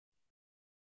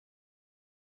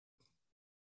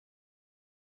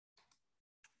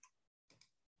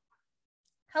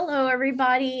Hello,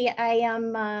 everybody. I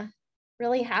am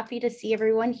really happy to see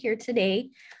everyone here today.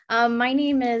 My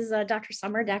name is Dr.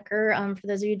 Summer Decker. For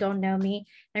those of you who don't know me,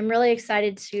 I'm really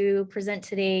excited to present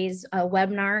today's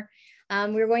webinar.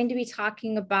 We're going to be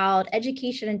talking about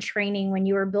education and training when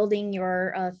you are building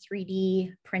your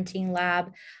 3D printing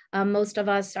lab. Most of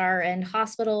us are in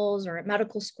hospitals or at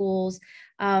medical schools.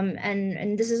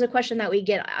 And this is a question that we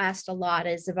get asked a lot,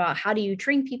 is about how do you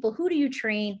train people? Who do you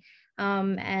train?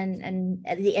 And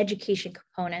the education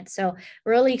component. So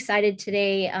we're really excited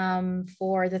today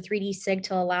for the 3D SIG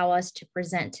to allow us to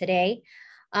present today.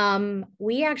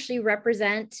 We actually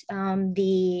represent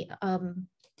the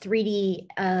 3D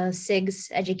SIG's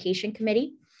Education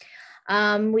Committee.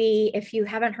 If you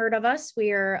haven't heard of us,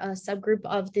 we are a subgroup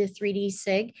of the 3D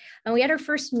SIG, and we had our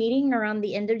first meeting around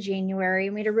the end of January,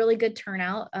 and we had a really good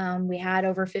turnout. We had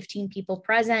over 15 people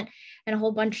present, and a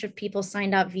whole bunch of people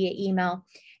signed up via email.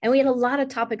 And we had a lot of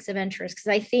topics of interest because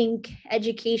I think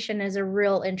education is a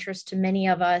real interest to many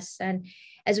of us. And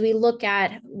as we look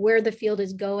at where the field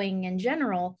is going in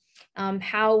general,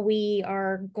 how we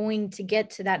are going to get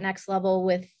to that next level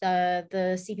with the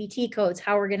CPT codes,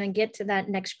 how we're going to get to that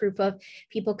next group of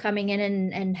people coming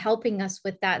in and helping us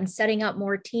with that and setting up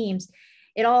more teams.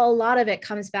 A lot of it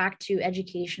comes back to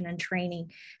education and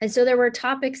training. And so there were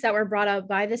topics that were brought up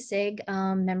by the SIG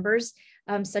members,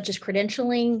 such as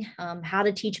credentialing, how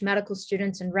to teach medical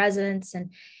students and residents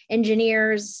and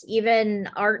engineers, even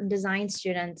art and design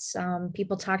students.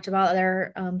 People talked about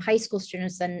their high school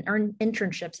students and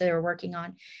internships that they were working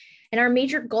on. And our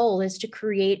major goal is to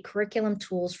create curriculum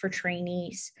tools for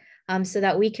trainees so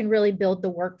that we can really build the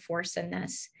workforce in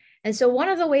this. And so one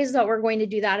of the ways that we're going to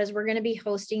do that is we're going to be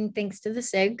hosting, thanks to the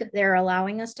SIG, they're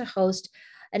allowing us to host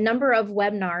a number of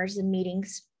webinars and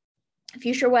meetings.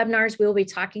 Future webinars, we will be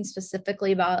talking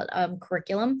specifically about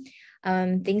curriculum,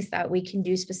 things that we can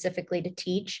do specifically to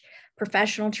teach,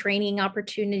 professional training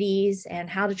opportunities, and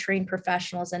how to train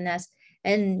professionals in this,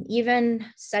 and even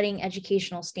setting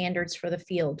educational standards for the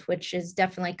field, which is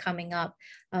definitely coming up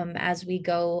as we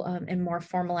go and more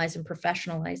formalize and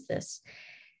professionalize this.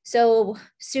 So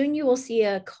soon you will see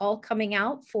a call coming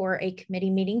out for a committee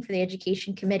meeting for the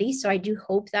education committee. So I do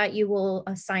hope that you will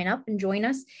sign up and join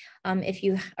us if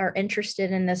you are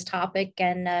interested in this topic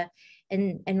and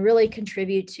really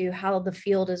contribute to how the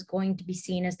field is going to be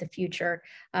seen as the future.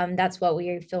 That's what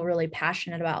we feel really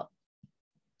passionate about.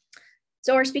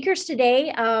 So our speakers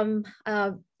today,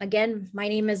 again, my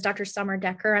name is Dr. Summer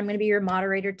Decker. I'm going to be your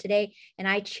moderator today, and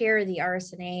I chair the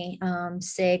RSNA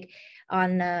SIG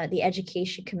on the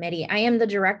Education Committee. I am the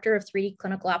Director of 3D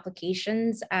Clinical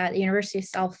Applications at the University of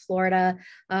South Florida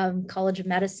College of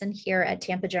Medicine here at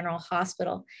Tampa General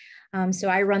Hospital. So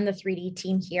I run the 3D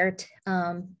team here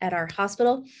at our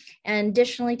hospital. And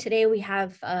additionally, today we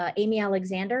have Amy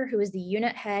Alexander, who is the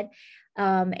unit head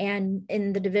and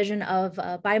in the division of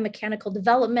biomechanical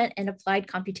development and applied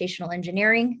computational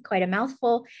engineering, quite a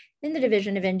mouthful, in the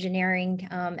division of engineering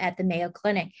at the Mayo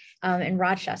Clinic in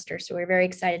Rochester. So we're very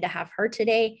excited to have her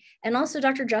today. And also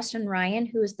Dr. Justin Ryan,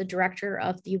 who is the director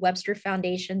of the Webster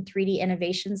Foundation 3D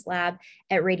Innovations Lab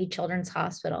at Rady Children's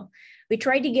Hospital. We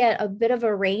tried to get a bit of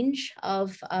a range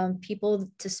of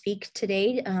people to speak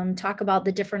today, talk about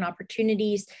the different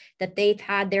opportunities that they've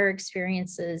had, their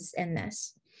experiences in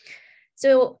this.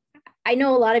 So I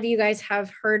know a lot of you guys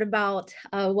have heard about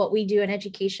what we do in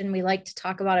education. We like to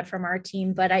talk about it from our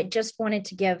team, but I just wanted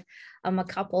to give a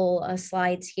couple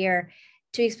slides here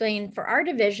to explain. For our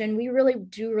division, we really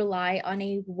do rely on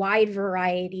a wide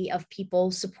variety of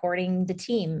people supporting the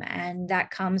team. And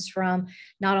that comes from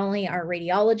not only our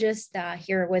radiologists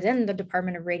here within the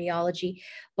Department of Radiology,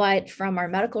 but from our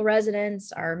medical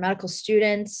residents, our medical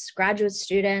students, graduate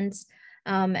students,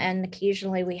 and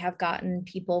occasionally we have gotten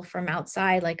people from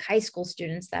outside, like high school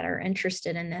students that are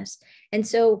interested in this. And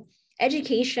so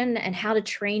education and how to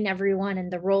train everyone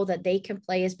and the role that they can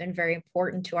play has been very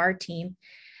important to our team.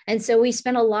 And so we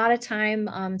spend a lot of time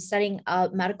setting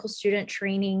up medical student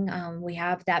training. We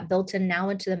have that built in now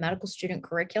into the medical student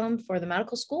curriculum for the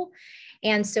medical school.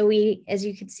 And so we, as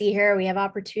you can see here, we have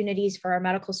opportunities for our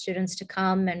medical students to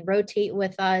come and rotate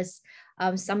with us.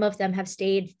 Some of them have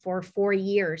stayed for 4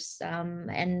 years,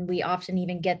 and we often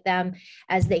even get them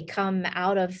as they come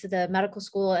out of the medical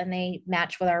school and they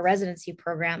match with our residency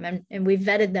program. And we've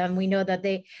vetted them. We know that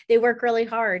they work really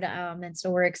hard. And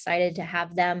so we're excited to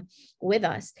have them with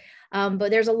us. But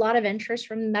there's a lot of interest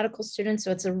from medical students. So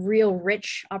it's a real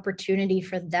rich opportunity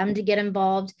for them to get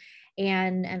involved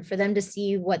and for them to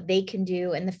see what they can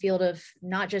do in the field of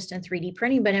not just in 3D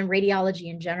printing, but in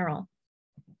radiology in general.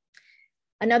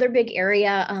 Another big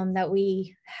area that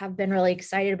we have been really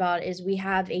excited about is we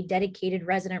have a dedicated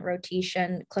resident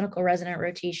rotation, clinical resident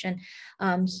rotation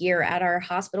here at our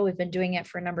hospital. We've been doing it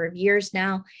for a number of years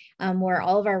now, where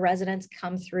all of our residents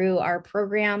come through our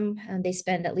program and they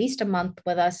spend at least a month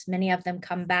with us. Many of them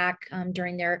come back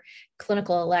during their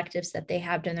clinical electives that they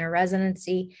have during their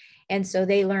residency. And so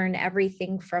they learn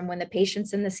everything from when the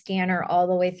patient's in the scanner all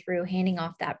the way through handing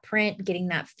off that print, getting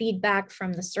that feedback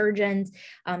from the surgeons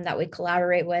that we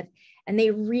collaborate with. And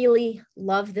they really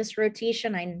love this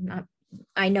rotation.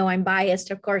 I know I'm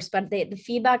biased, of course, but the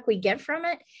feedback we get from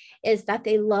it is that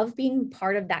they love being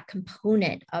part of that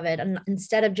component of it. And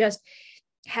instead of just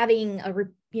having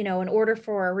an order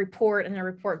for a report and a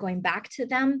report going back to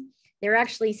them, they're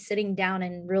actually sitting down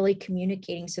and really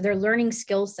communicating. So they're learning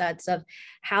skill sets of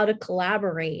how to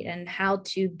collaborate and how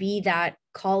to be that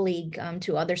colleague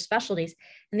to other specialties.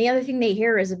 And the other thing they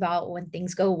hear is about when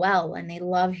things go well, and they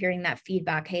love hearing that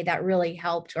feedback. Hey, that really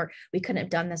helped, or we couldn't have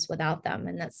done this without them.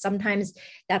 And that sometimes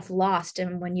that's lost.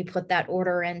 And when you put that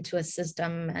order into a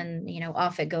system and,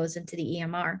 off it goes into the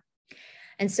EMR.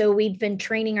 And so we've been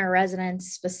training our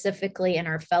residents specifically and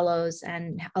our fellows,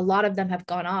 and a lot of them have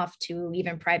gone off to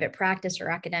even private practice or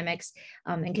academics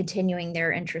and continuing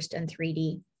their interest in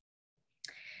 3D.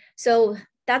 So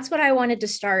that's what I wanted to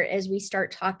start as we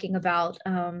start talking about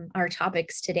our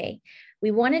topics today. We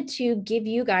wanted to give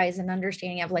you guys an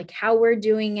understanding of how we're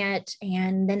doing it,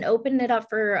 and then open it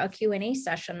up for a Q&A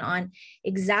session on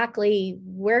exactly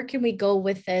where can we go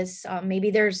with this. Maybe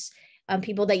there's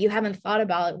people that you haven't thought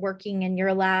about working in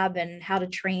your lab and how to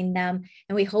train them.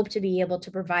 And we hope to be able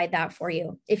to provide that for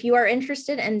you. If you are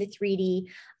interested in the 3D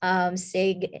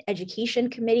SIG Education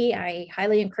Committee, I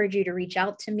highly encourage you to reach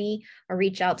out to me or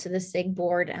reach out to the SIG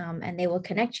board, and they will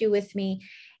connect you with me.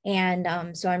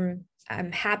 And so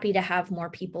I'm happy to have more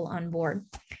people on board.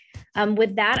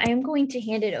 With that, I am going to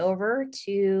hand it over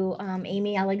to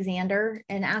Amy Alexander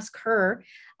and ask her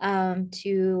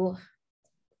to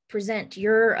present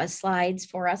your slides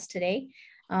for us today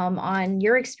on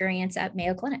your experience at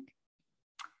Mayo Clinic.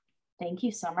 Thank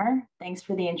you, Summer. Thanks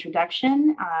for the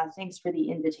introduction. Thanks for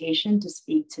the invitation to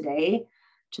speak today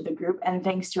to the group, and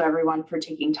thanks to everyone for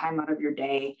taking time out of your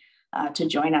day to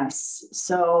join us.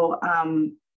 So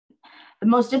the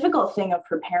most difficult thing of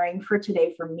preparing for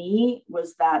today for me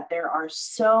was that there are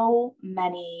so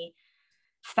many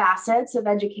facets of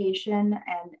education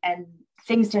and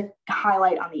things to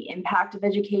highlight on the impact of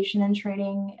education and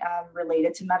training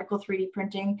related to medical 3D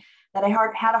printing that I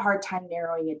had a hard time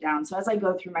narrowing it down. So as I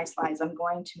go through my slides, I'm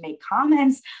going to make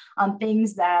comments on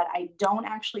things that I don't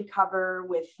actually cover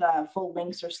with full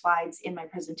links or slides in my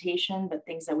presentation, but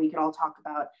things that we could all talk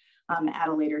about at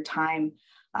a later time.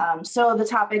 So the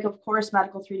topic, of course,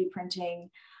 medical 3D printing,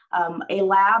 a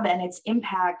lab and its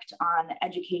impact on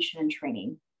education and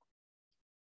training.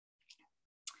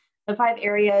 The 5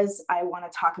 areas I want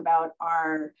to talk about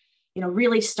are,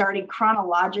 really starting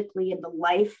chronologically in the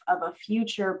life of a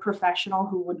future professional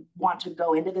who would want to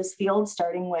go into this field,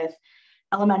 starting with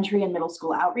elementary and middle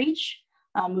school outreach,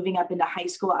 moving up into high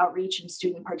school outreach and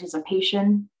student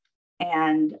participation,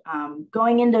 and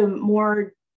going into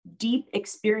more deep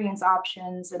experience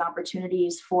options and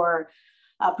opportunities for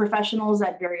professionals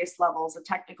at various levels, a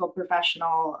technical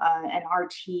professional, an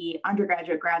RT,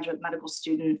 undergraduate, graduate medical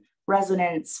student,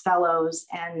 residents, fellows,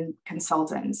 and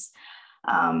consultants.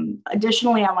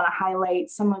 Additionally, I want to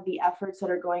highlight some of the efforts that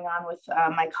are going on with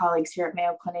my colleagues here at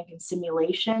Mayo Clinic in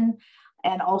simulation,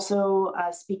 and also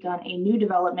speak on a new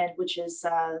development, which is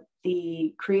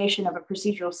the creation of a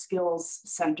procedural skills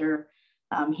center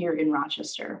here in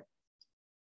Rochester.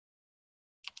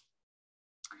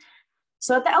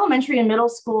 So at the elementary and middle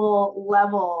school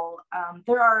level,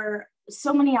 there are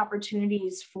so many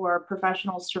opportunities for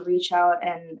professionals to reach out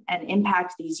and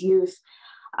impact these youth.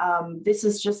 This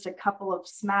is just a couple of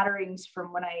smatterings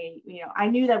from when I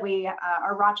knew that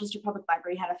our Rochester Public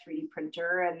Library had a 3D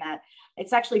printer, and that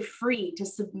it's actually free to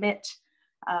submit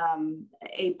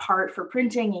a part for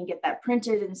printing and get that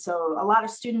printed. And so a lot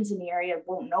of students in the area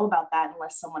won't know about that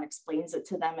unless someone explains it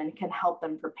to them and can help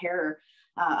them prepare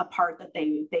a part that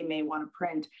they may want to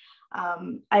print.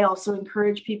 I also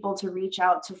encourage people to reach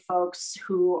out to folks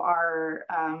who are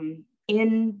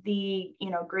in the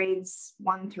grades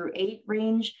 1 through 8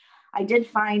 range. I did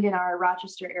find in our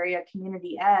Rochester area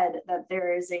community ed that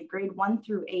there is a grade 1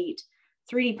 through 8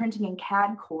 3D printing and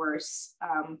CAD course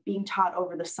being taught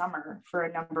over the summer for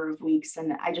a number of weeks.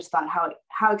 And I just thought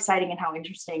how exciting and how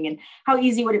interesting, and how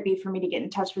easy would it be for me to get in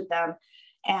touch with them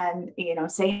and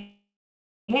say,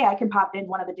 hey, I can pop in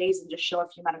one of the days and just show a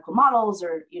few medical models,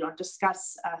 or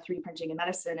discuss 3D printing in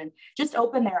medicine, and just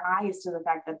open their eyes to the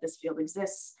fact that this field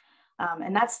exists.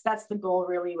 And that's the goal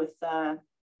really with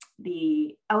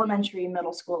the elementary,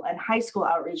 middle school, and high school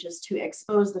outreach, is to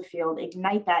expose the field,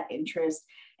 ignite that interest,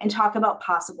 and talk about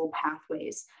possible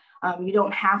pathways. You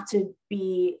don't have to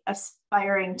be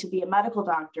aspiring to be a medical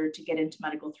doctor to get into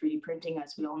medical 3D printing,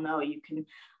 as we all know. You can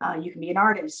be an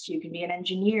artist, you can be an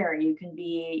engineer, you can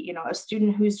be, a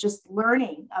student who's just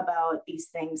learning about these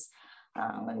things.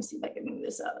 Let me see if I can move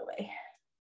this out of the way.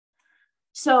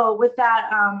 So with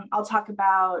that, I'll talk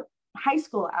about high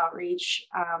school outreach.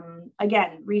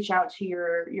 Again, reach out to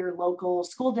your local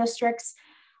school districts.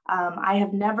 I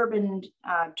have never been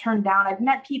turned down. I've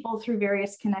met people through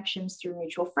various connections through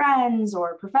mutual friends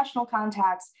or professional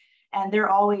contacts, and they're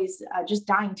always just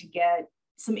dying to get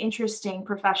some interesting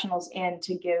professionals in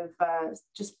to give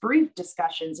just brief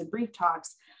discussions and brief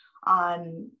talks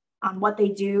on what they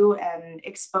do and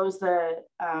expose the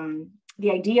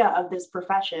idea of this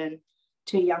profession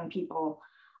to young people.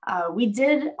 We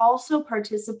did also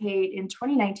participate in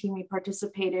 2019. We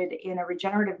participated in a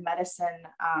regenerative medicine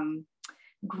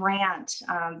grant.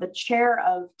 The chair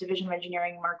of Division of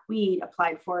Engineering, Mark Weed,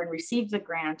 applied for and received the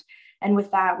grant. And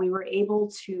with that, we were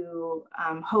able to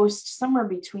host somewhere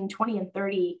between 20 and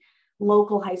 30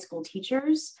 local high school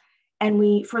teachers. And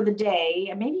we, for the day,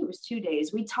 and maybe it was 2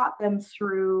 days, we taught them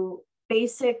through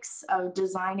basics of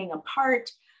designing a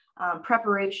part,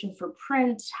 preparation for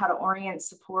print, how to orient,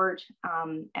 support,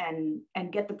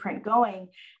 and get the print going.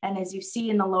 And as you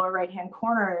see in the lower right-hand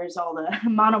corner, there's all the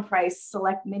Monoprice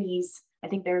Select Minis. I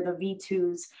think they're the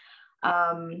V2s,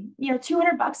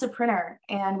 $200 a printer.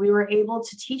 And we were able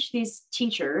to teach these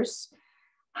teachers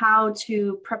how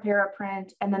to prepare a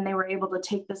print, and then they were able to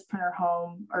take this printer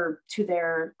home or to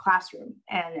their classroom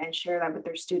and share that with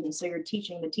their students. So you're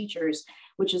teaching the teachers,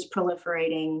 which is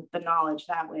proliferating the knowledge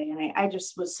that way. And I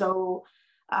just was so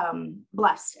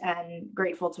blessed and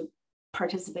grateful to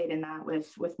participate in that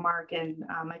with Mark and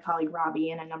my colleague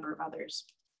Robbie and a number of others.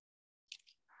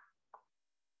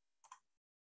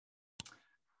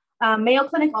 Mayo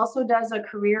Clinic also does a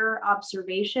career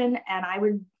observation, and I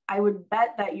would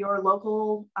bet that your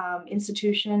local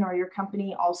institution or your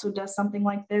company also does something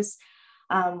like this,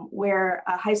 where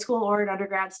a high school or an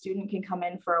undergrad student can come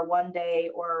in for a 1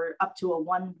 day or up to a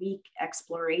 1 week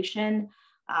exploration,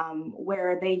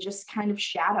 where they just kind of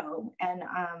shadow and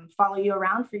follow you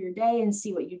around for your day and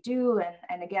see what you do.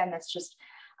 And again, that's just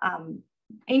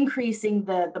increasing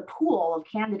the pool of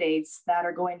candidates that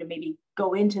are going to maybe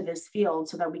go into this field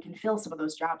so that we can fill some of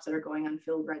those jobs that are going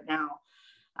unfilled right now.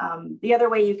 The other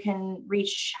way you can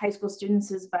reach high school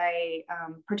students is by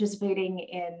participating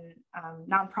in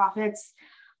nonprofits.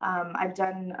 I've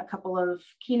done a couple of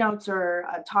keynotes or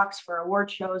talks for award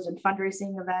shows and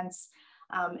fundraising events.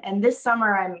 And this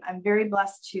summer, I'm very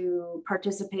blessed to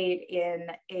participate in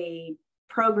a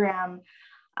program.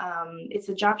 It's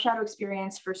a job shadow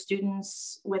experience for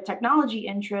students with technology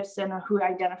interests and who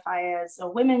identify as a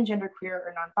women, genderqueer,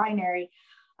 or non-binary.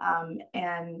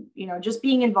 And just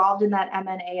being involved in that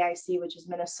MNAIC, which is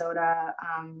Minnesota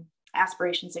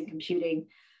Aspirations in Computing,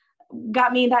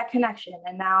 got me that connection.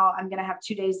 And now I'm going to have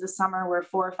 2 days this summer where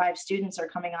 4 or 5 students are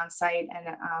coming on site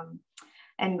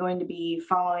and going to be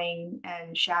following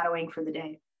and shadowing for the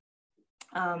day.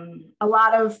 A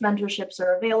lot of mentorships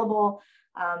are available.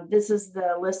 This is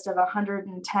the list of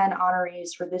 110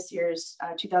 honorees for this year's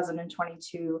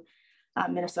 2022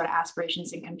 Minnesota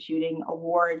Aspirations in Computing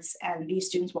Awards, and these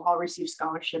students will all receive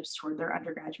scholarships toward their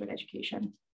undergraduate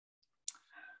education.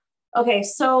 Okay,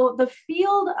 so the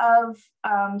field of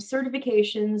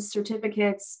certifications,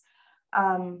 certificates,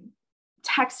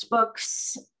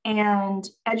 textbooks, and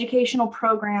educational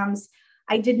programs,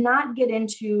 I did not get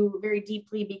into very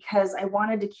deeply because I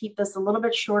wanted to keep this a little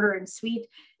bit shorter and sweet.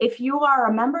 If you are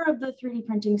a member of the 3D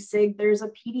Printing SIG, there's a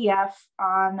PDF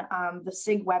on the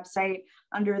SIG website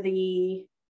under the,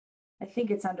 I think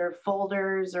it's under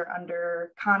folders or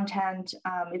under content.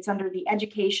 It's under the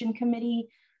Education Committee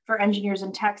for Engineers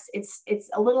and Techs. It's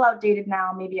a little outdated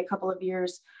now, maybe a couple of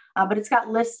years, but it's got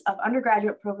lists of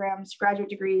undergraduate programs, graduate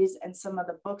degrees, and some of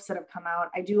the books that have come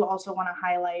out. I do also want to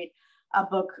highlight a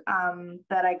book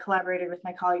that I collaborated with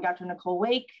my colleague, Dr. Nicole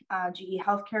Wake, GE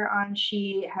Healthcare on.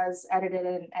 She has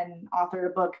edited and authored a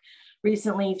book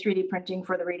recently, 3D Printing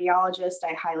for the Radiologist.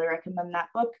 I highly recommend that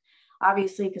book,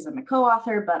 obviously because I'm a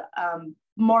co-author, but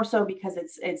more so because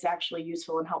it's actually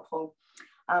useful and helpful.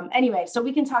 Anyway, so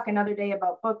we can talk another day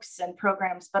about books and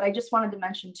programs, but I just wanted to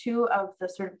mention 2 of the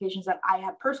certifications that I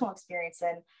have personal experience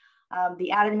in.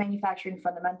 The Additive Manufacturing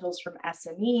Fundamentals from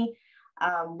SME,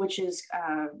 which is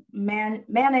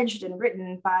managed and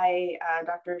written by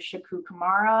Dr. Shiku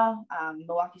Kamara,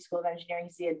 Milwaukee School of Engineering.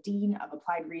 He's the Dean of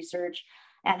Applied Research.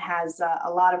 and has a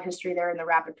lot of history there in the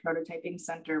Rapid Prototyping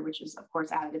Center, which is, of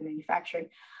course, additive manufacturing.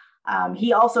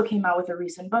 He also came out with a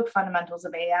recent book, Fundamentals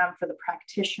of AM for the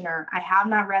Practitioner. I have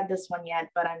not read this one yet,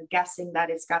 but I'm guessing that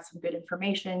it's got some good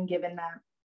information, given that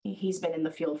he's been in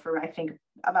the field for, I think,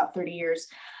 about 30 years.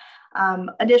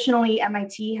 Additionally,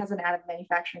 MIT has an additive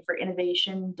manufacturing for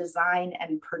innovation, design,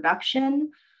 and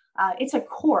production. It's a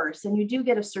course, and you do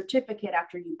get a certificate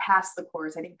after you pass the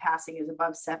course. I think passing is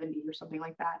above 70 or something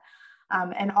like that.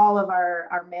 And all of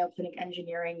our Mayo Clinic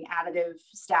engineering additive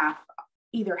staff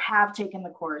either have taken the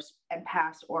course and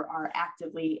passed or are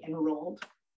actively enrolled.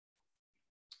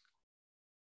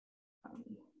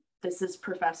 This is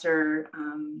Professor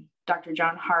Dr.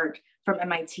 John Hart from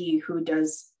MIT, who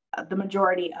does the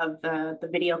majority of the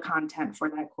video content for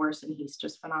that course, and he's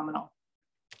just phenomenal.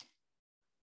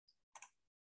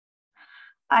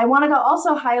 I wanted to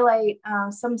also highlight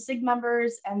some SIG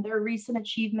members and their recent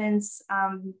achievements.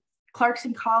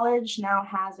 Clarkson College now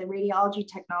has a radiology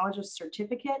technologist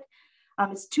certificate.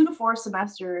 It's 2 to 4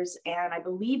 semesters, and I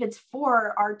believe it's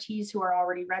 4 RTs who are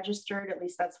already registered. At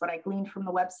least that's what I gleaned from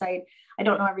the website. I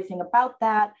don't know everything about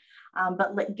that,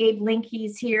 but Gabe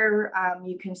Linke's here.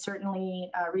 You can certainly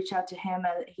reach out to him.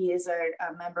 He is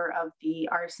a member of the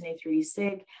RSNA 3D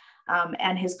SIG.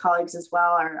 And his colleagues as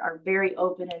well are very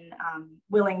open and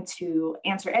willing to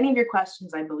answer any of your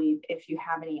questions, I believe, if you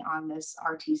have any on this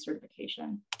RT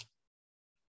certification.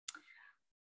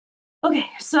 Okay,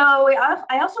 so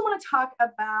I also want to talk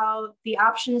about the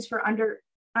options for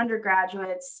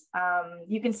undergraduates.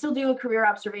 You can still do a career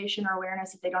observation or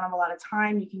awareness if they don't have a lot of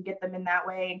time. You can get them in that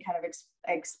way and kind of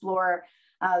explore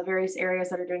various areas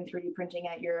that are doing 3D printing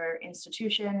at your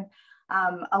institution.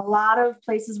 A lot of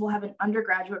places will have an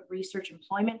undergraduate research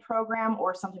employment program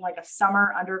or something like a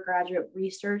summer undergraduate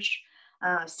research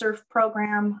SURF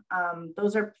program.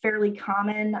 Those are fairly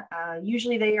common.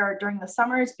 Usually they are during the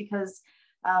summers because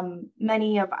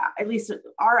many of, at least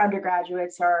our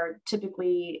undergraduates are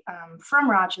typically from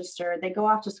Rochester. They go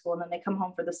off to school and then they come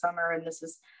home for the summer, and this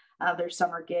is their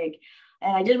summer gig.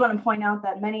 And I did want to point out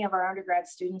that many of our undergrad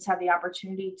students have the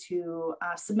opportunity to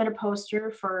submit a poster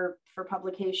for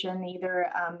publication, either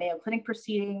Mayo Clinic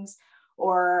proceedings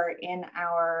or in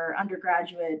our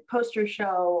undergraduate poster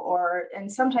show,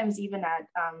 and sometimes even at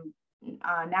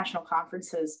national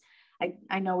conferences.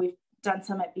 I know we've done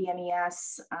some at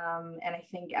BMES and I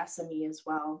think SME as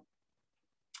well.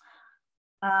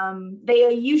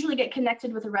 They usually get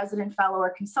connected with a resident fellow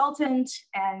or consultant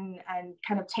and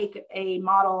kind of take a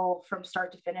model from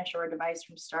start to finish or a device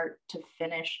from start to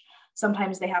finish.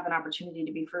 Sometimes they have an opportunity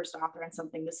to be first author on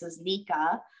something. This is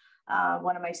Nika,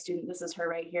 one of my students. This is her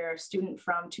right here, a student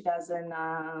from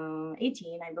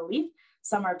 2018, I believe,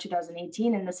 summer of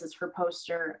 2018. And this is her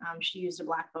poster. She used a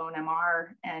black bone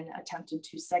MR and attempted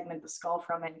to segment the skull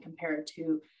from it and compare it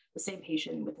to the same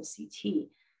patient with a CT.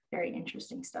 Very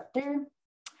interesting stuff there.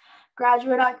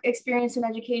 Graduate experience in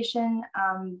education.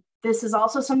 This is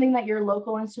also something that your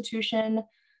local institution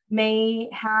may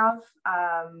have.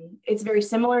 It's very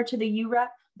similar to the UREP,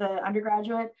 the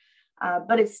undergraduate,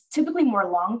 but it's typically more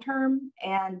long-term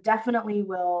and definitely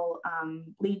will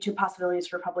lead to possibilities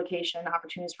for publication,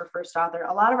 opportunities for first author.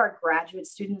 A lot of our graduate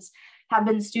students have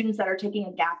been students that are taking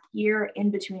a gap year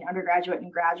in between undergraduate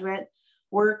and graduate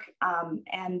work,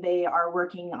 and they are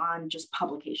working on just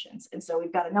publications. And so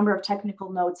we've got a number of technical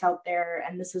notes out there,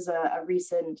 and this is a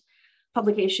recent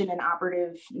publication in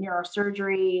operative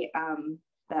neurosurgery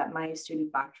that my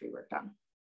student Bakhtri worked on.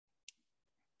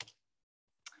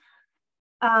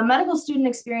 Medical student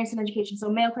experience in education. So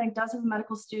Mayo Clinic does have a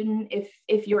medical student.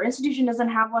 If your institution doesn't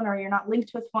have one or you're not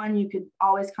linked with one, you could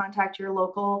always contact your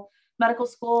local medical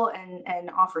school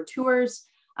and offer tours.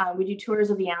 We do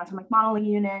tours of the anatomic modeling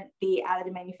unit, the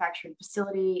additive manufacturing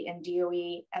facility in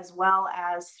DOE, as well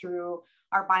as through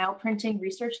our bioprinting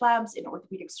research labs in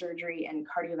orthopedic surgery and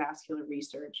cardiovascular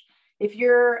research. If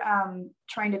you're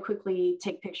trying to quickly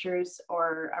take pictures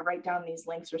or write down these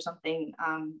links or something,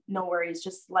 no worries,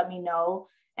 just let me know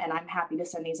and I'm happy to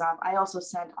send these off. I also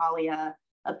sent Alia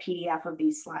a PDF of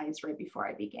these slides right before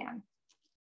I began.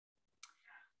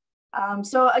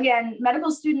 So again,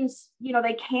 medical students,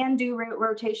 they can do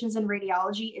rotations in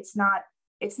radiology. It's not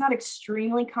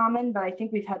extremely common, but I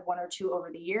think we've had 1 or 2 over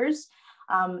the years.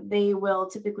 They will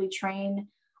typically train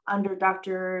under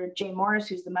Dr. Jay Morris,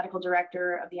 who's the medical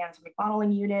director of the anatomic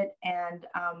modeling unit, and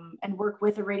work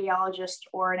with a radiologist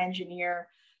or an engineer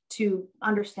to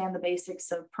understand the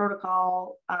basics of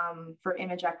protocol for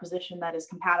image acquisition that is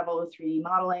compatible with 3D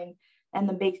modeling, and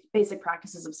the basic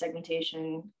practices of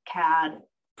segmentation, CAD,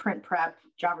 print prep,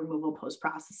 job removal,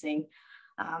 post-processing.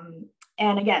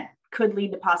 And again, could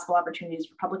lead to possible opportunities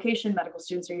for publication. Medical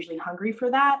students are usually hungry for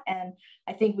that. And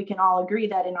I think we can all agree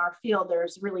that in our field,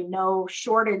 there's really no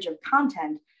shortage of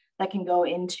content that can go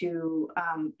into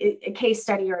a case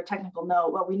study or a technical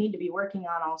note. What we need to be working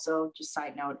on also, just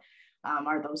side note,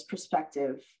 are those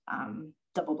prospective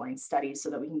double-blind studies so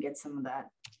that we can get some of that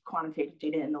quantitative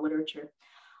data in the literature.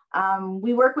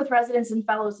 We work with residents and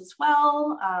fellows as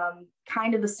well.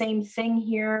 Kind of the same thing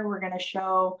here. We're going to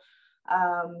show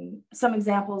some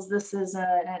examples. This is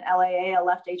an LAA, a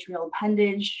left atrial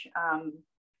appendage.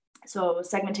 So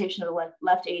segmentation of the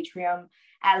left atrium,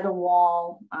 added a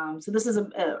wall. So this is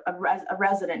a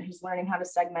resident who's learning how to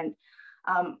segment.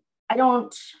 I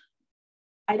don't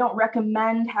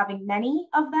recommend having many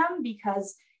of them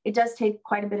because it does take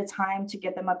quite a bit of time to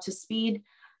get them up to speed.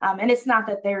 And it's not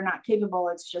that they're not capable,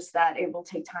 it's just that it will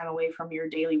take time away from your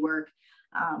daily work.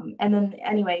 And then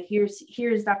anyway,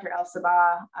 here's Dr. El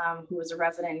Sabah, who is a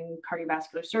resident in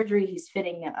cardiovascular surgery. He's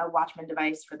fitting a Watchman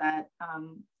device for that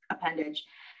appendage.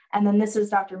 And then this is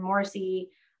Dr. Morrissey.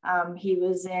 He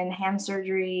was in hand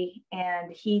surgery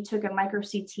and he took a micro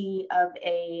CT of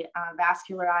a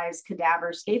vascularized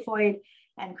cadaver scaphoid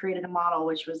and created a model,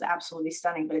 which was absolutely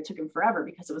stunning, but it took him forever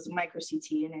because it was a micro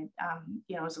CT and it,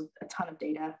 it was a ton of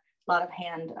data, a lot of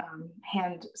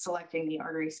hand selecting the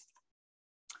arteries.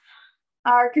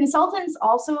 Our consultants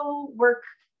also work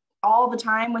all the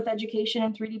time with education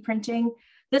and 3D printing.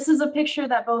 This is a picture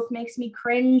that both makes me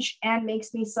cringe and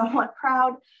makes me somewhat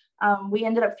proud. We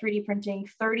ended up 3D printing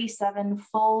 37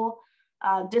 full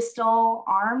distal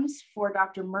arms for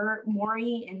Dr.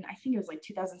 Mori in, I think it was like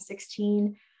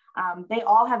 2016. They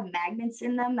all have magnets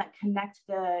in them that connect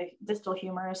the distal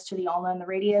humerus to the ulna and the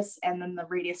radius, and then the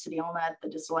radius to the ulna at the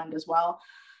distal end as well.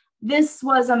 This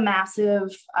was a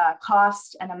massive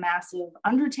cost and a massive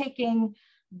undertaking,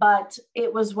 but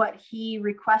it was what he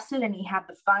requested and he had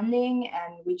the funding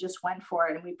and we just went for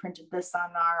it and we printed this on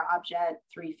our Objet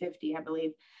 350, I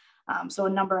believe. So a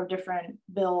number of different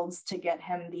builds to get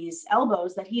him these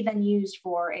elbows that he then used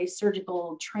for a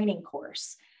surgical training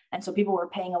course. And so people were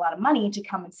paying a lot of money to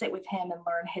come and sit with him and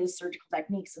learn his surgical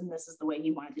techniques, and this is the way he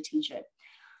wanted to teach it.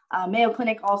 Mayo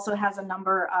Clinic also has a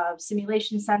number of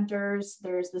simulation centers.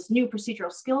 There's this new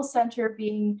procedural skills center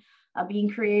being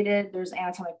created. There's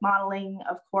anatomic modeling,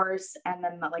 of course, and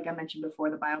then, like I mentioned before,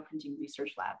 the bioprinting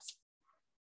research labs.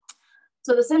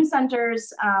 So the sim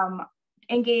centers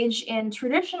engage in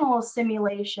traditional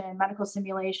simulation, medical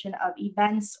simulation of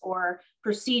events or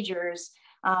procedures.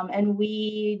 And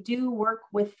we do work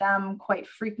with them quite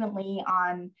frequently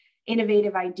on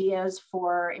innovative ideas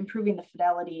for improving the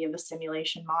fidelity of the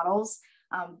simulation models.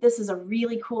 This is a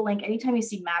really cool link. Anytime you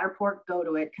see Matterport, go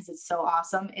to it because it's so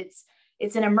awesome.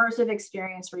 It's an immersive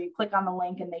experience where you click on the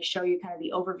link and they show you kind of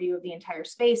the overview of the entire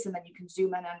space, and then you can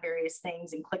zoom in on various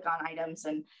things and click on items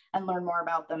and learn more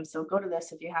about them. So go to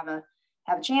this if you have a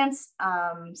chance.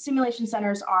 Simulation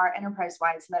centers are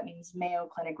enterprise-wide, so that means Mayo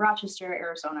Clinic Rochester,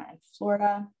 Arizona, and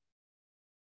Florida.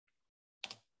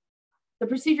 The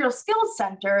Procedural Skills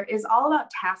Center is all about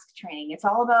task training. It's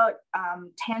all about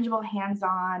tangible,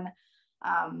 hands-on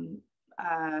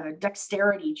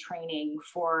dexterity training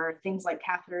for things like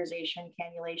catheterization,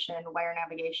 cannulation, wire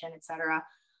navigation, et cetera.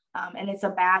 And it's a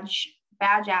badge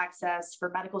access for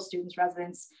medical students,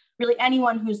 residents, really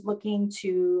anyone who's looking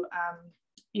to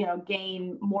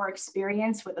gain more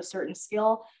experience with a certain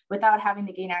skill without having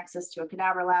to gain access to a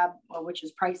cadaver lab, which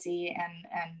is pricey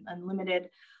and unlimited.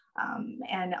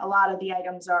 And a lot of the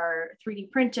items are 3D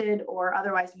printed or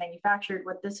otherwise manufactured.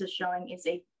 What this is showing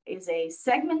is a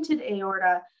segmented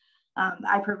aorta.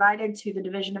 I provided to the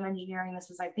Division of Engineering. This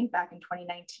was, I think, back in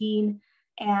 2019.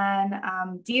 And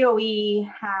DOE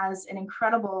has an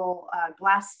incredible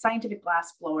scientific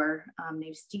glass blower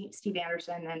named Steve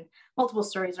Anderson, and multiple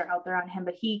stories are out there on him,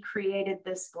 but he created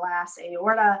this glass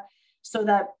aorta so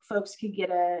that folks could get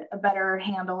a better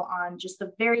handle on just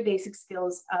the very basic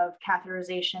skills of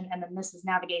catheterization. And then this is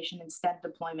navigation and stent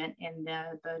deployment in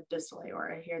the distal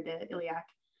aorta here, the iliac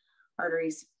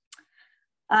arteries.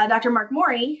 Dr. Mark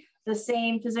Mori, the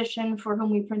same physician for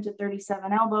whom we printed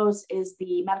 37 elbows, is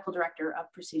the medical director of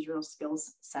Procedural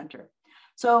Skills Center.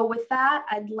 So with that,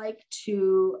 I'd like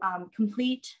to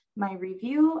complete my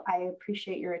review. I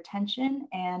appreciate your attention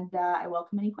and I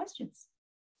welcome any questions.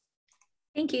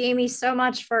 Thank you, Amy, so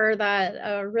much for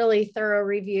that really thorough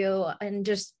review and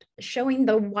just showing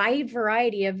the wide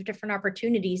variety of different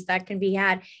opportunities that can be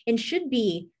had and should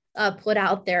be put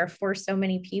out there for so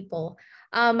many people.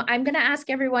 I'm going to ask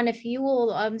everyone if you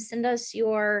will send us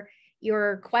your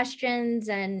questions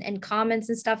and comments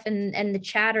and stuff in the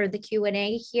chat or the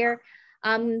Q&A here.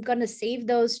 I'm going to save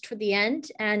those to the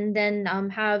end and then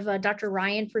have Dr.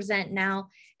 Ryan present now.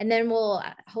 And then we'll,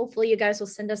 hopefully you guys will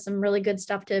send us some really good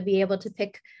stuff to be able to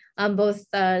pick both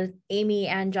Amy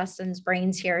and Justin's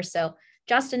brains here. So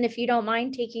Justin, if you don't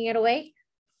mind taking it away.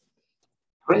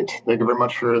 Great, thank you very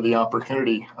much for the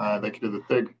opportunity. Thank you to the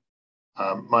FIG.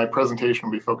 My presentation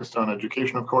will be focused on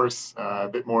education, of course, a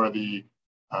bit more of the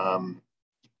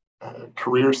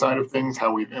career side of things,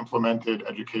 how we've implemented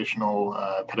educational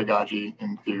pedagogy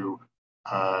into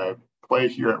play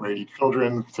here at Rady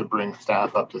Children to bring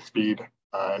staff up to speed,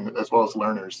 and as well as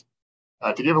learners.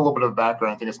 To give a little bit of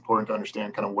background, I think it's important to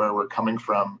understand kind of where we're coming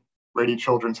from. Rady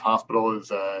Children's Hospital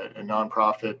is a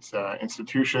nonprofit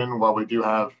institution. While we do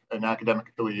have an academic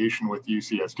affiliation with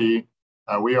UCSD,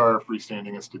 we are a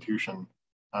freestanding institution.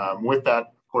 With that,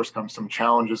 of course, comes some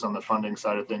challenges on the funding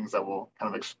side of things that we'll kind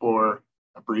of explore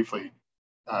briefly.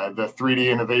 The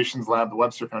 3D Innovations Lab, the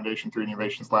Webster Foundation 3D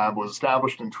Innovations Lab, was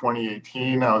established in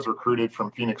 2018. I was recruited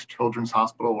from Phoenix Children's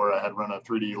Hospital, where I had run a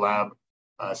 3D lab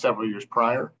several years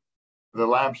prior. The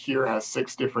lab here has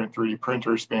 6 different 3D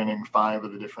printers spanning 5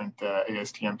 of the different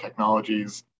ASTM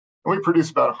technologies. And we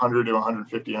produce about 100 to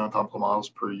 150 anatomical models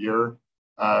per year.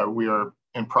 We are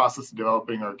in process of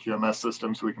developing our QMS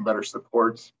system so we can better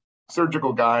support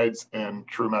surgical guides and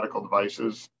true medical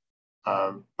devices.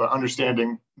 But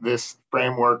understanding this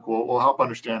framework will help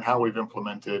understand how we've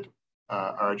implemented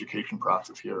our education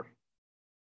process here.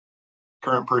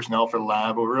 Current personnel for the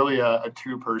lab, we're really a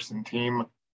 2-person team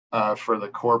for the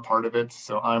core part of it.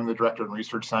 So I'm the director and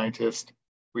research scientist.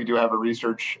 We do have a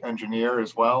research engineer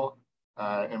as well.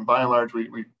 And by and large,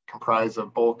 we comprise a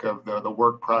bulk of the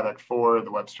work product for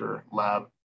the Webster lab.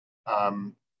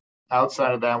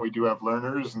 Outside of that, we do have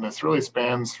learners, and this really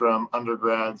spans from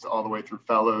undergrads all the way through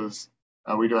fellows.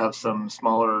 We do have some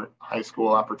smaller high school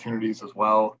opportunities as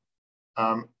well.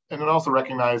 And then also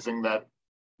recognizing that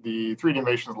the 3D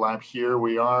Innovations Lab here,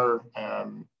 we are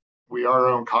our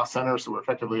own cost center, so we're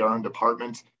effectively our own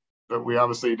department, but we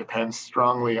obviously depend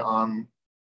strongly on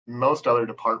most other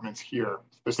departments here,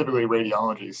 specifically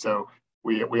radiology. So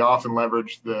we often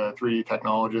leverage the 3D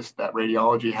technologists that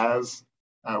radiology has.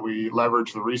 We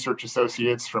leverage the research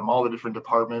associates from all the different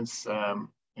departments,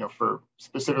 for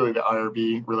specifically the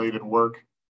IRB related work.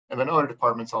 And then other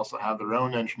departments also have their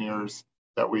own engineers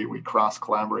that we cross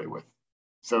collaborate with.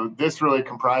 So this really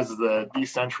comprises the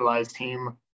decentralized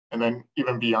team. And then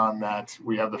even beyond that,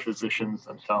 we have the physicians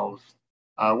themselves.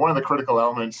 One of the critical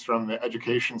elements from the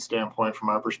education standpoint, from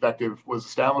our perspective, was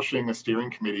establishing a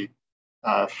steering committee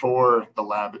for the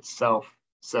lab itself.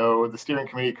 So the steering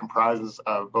committee comprises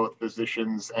of both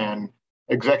physicians and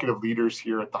executive leaders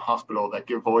here at the hospital that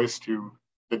give voice to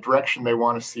the direction they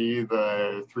want to see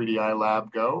the 3DI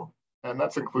lab go. And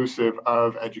that's inclusive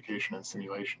of education and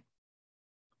simulation.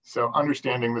 So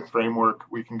understanding this framework,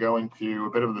 we can go into a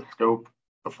bit of the scope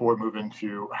before we move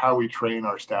into how we train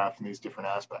our staff in these different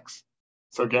aspects.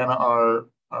 So again, our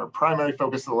primary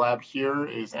focus of the lab here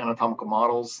is anatomical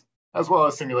models, as well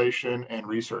as simulation and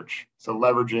research. So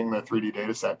leveraging the 3D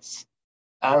data sets.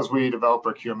 As we develop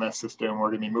our QMS system, we're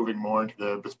going to be moving more into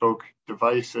the bespoke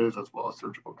devices as well as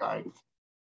surgical guides.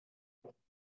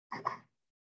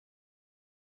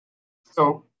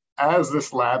 So as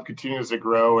this lab continues to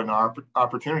grow and our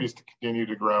opportunities to continue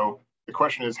to grow, the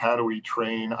question is, how do we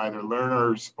train either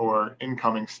learners or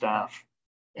incoming staff?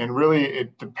 And really,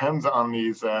 it depends on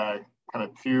these kind of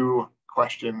 2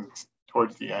 questions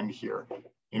towards the end here.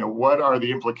 What are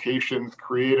the implications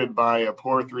created by a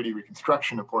poor 3D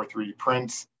reconstruction, a poor 3D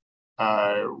prints?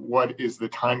 What is the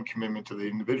time commitment to the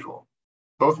individual?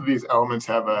 Both of these elements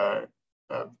have a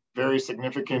very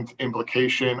significant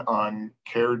implication on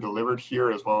care delivered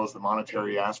here, as well as the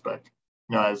monetary aspect.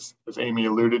 As Amy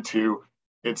alluded to,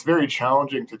 it's very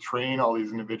challenging to train all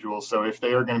these individuals. So if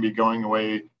they are going to be going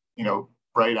away,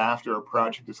 right after a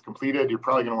project is completed, you're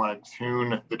probably going to want to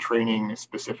tune the training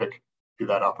specific to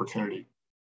that opportunity.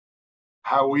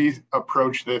 How we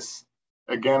approach this,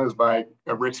 again, is by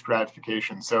a risk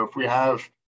stratification. So if we have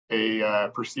a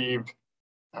perceived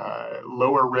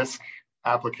lower risk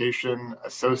application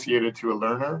associated to a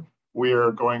learner, we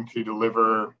are going to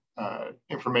deliver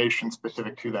information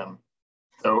specific to them.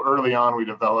 So early on, we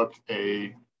developed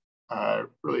a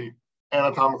really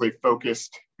anatomically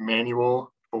focused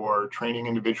manual for training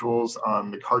individuals on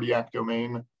the cardiac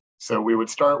domain. So we would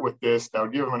start with this. That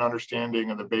would give them an understanding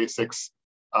of the basics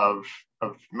of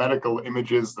medical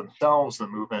images themselves,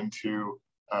 and move into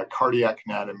cardiac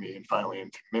anatomy, and finally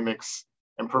into mimics,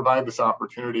 and provide this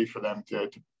opportunity for them to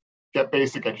get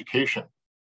basic education.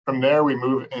 From there, we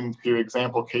move into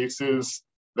example cases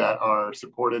that are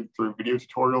supported through video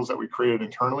tutorials that we created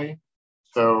internally.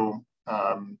 So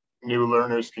new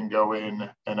learners can go in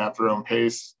and at their own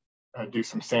pace, do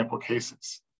some sample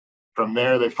cases. From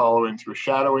there, they follow into a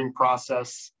shadowing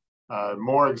process,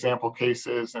 more example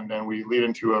cases, and then we lead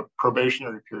into a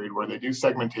probationary period where they do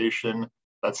segmentation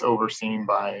that's overseen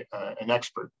by an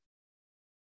expert.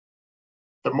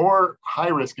 The more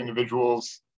high-risk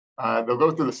individuals, they'll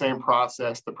go through the same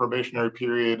process. The probationary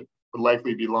period would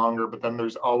likely be longer, but then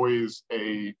there's always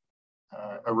a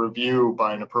review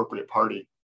by an appropriate party.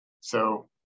 So,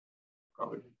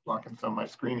 probably blocking some of my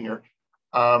screen here.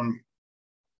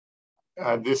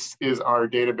 This is our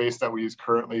database that we use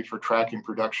currently for tracking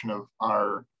production of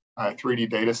our 3D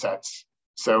data sets.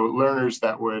 So learners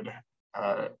that would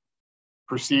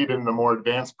proceed in the more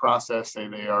advanced process, say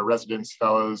they are residence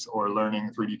fellows or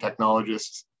learning 3D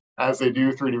technologists, as they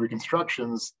do 3D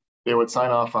reconstructions, they would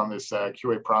sign off on this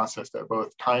QA process that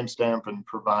both timestamp and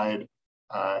provide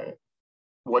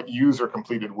what user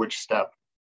completed which step,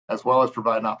 as well as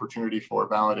provide an opportunity for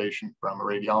validation from a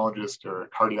radiologist or a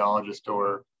cardiologist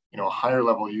or a higher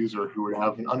level user who would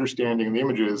have an understanding of the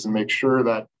images and make sure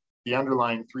that the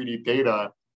underlying 3D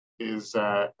data is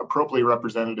appropriately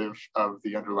representative of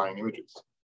the underlying images.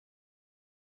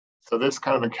 So this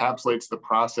kind of encapsulates the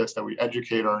process that we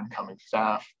educate our incoming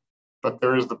staff. But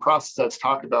there is the process that's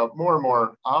talked about more and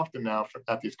more often now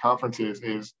at these conferences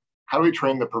is how do we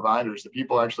train the providers, the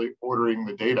people actually ordering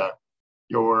the data?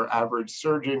 Your average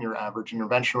surgeon, your average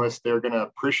interventionalist, they're going to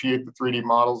appreciate the 3D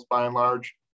models by and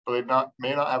large, but they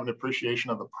may not have an appreciation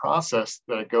of the process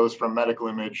that it goes from medical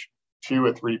image to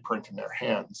a 3D print in their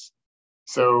hands.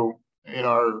 So in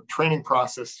our training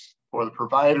process for the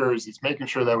providers, it's making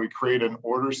sure that we create an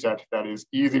order set that is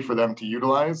easy for them to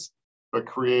utilize, but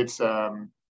creates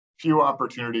few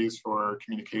opportunities for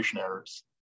communication errors.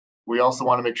 We also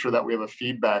want to make sure that we have a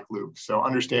feedback loop. So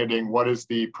understanding what is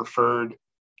the preferred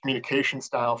communication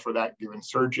style for that given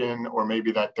surgeon, or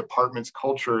maybe that department's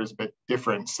culture is a bit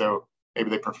different. So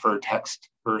maybe they prefer text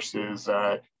versus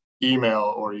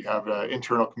email, or you have an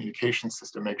internal communication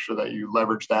system, make sure that you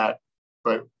leverage that.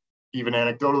 But even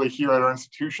anecdotally here at our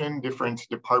institution, different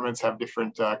departments have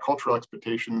different cultural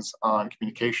expectations on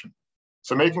communication.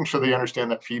 So making sure they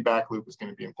understand that feedback loop is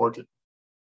going to be important.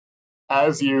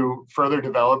 As you further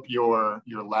develop your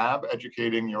lab,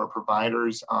 educating your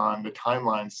providers on the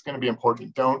timelines is going to be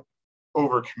important. Don't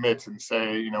overcommit and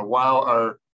say, while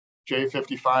our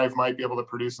J55 might be able to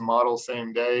produce a model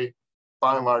same day,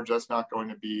 by and large, that's not going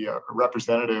to be a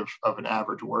representative of an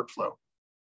average workflow.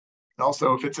 And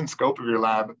also, if it's in scope of your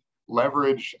lab,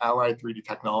 leverage allied 3D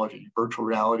technology, virtual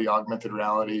reality, augmented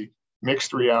reality,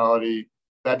 mixed reality.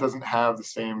 That doesn't have the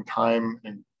same time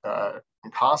and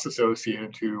costs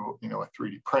associated to a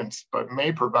 3D print, but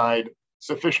may provide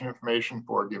sufficient information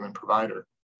for a given provider.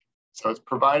 So it's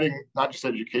providing not just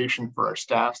education for our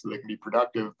staff so they can be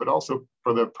productive, but also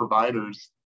for the providers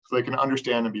so they can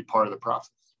understand and be part of the process.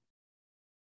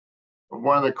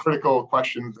 One of the critical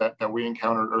questions that we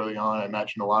encountered early on, I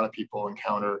imagine a lot of people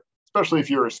encounter, especially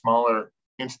if you're a smaller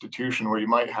institution where you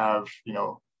might have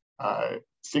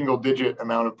single-digit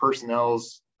amount of personnel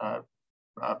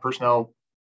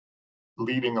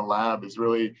leading a lab, is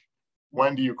really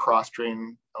when do you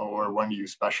cross-train or when do you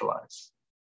specialize?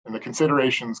 And the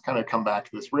considerations kind of come back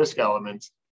to this risk element.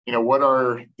 What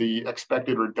are the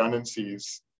expected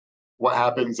redundancies? What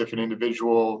happens if an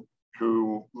individual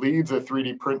who leads a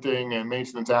 3D printing and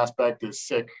maintenance aspect is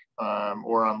sick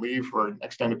or on leave for an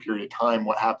extended period of time?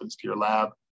 What happens to your lab?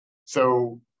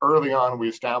 So early on, we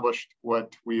established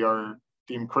what we are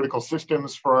deemed critical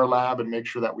systems for our lab and make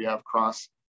sure that we have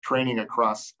cross-training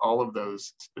across all of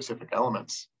those specific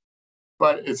elements.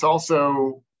 But it's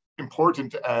also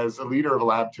important as a leader of a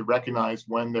lab to recognize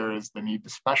when there is the need to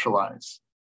specialize.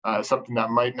 Something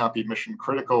that might not be mission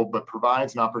critical, but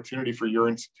provides an opportunity for your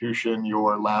institution,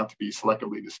 your lab to be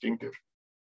selectively distinctive.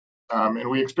 And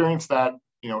we experienced that,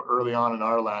 early on in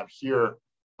our lab here.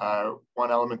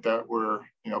 One element that we're,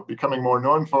 becoming more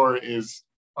known for is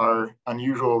our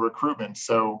unusual recruitment.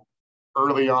 So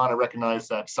early on, I recognized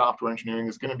that software engineering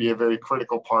is going to be a very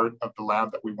critical part of the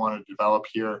lab that we want to develop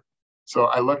here. So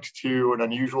I looked to an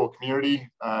unusual community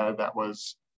that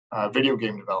was video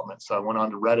game development. So I went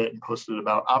on to Reddit and posted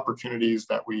about opportunities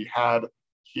that we had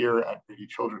here at Rady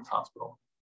Children's Hospital.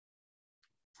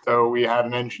 So we had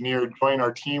an engineer join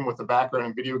our team with a background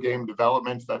in video game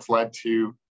development that's led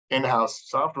to in-house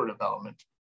software development.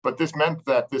 But this meant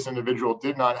that this individual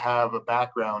did not have a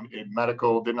background in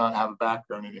medical, did not have a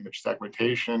background in image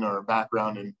segmentation or a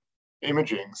background in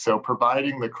imaging. So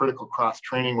providing the critical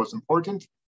cross-training was important,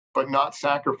 but not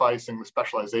sacrificing the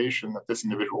specialization that this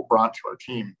individual brought to our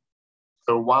team.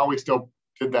 So while we still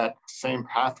did that same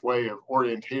pathway of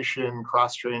orientation,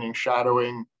 cross-training,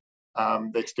 shadowing,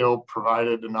 they still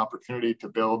provided an opportunity to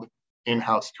build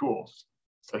in-house tools.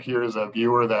 So here is a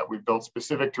viewer that we built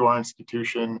specific to our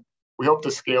institution. We hope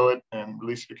to scale it and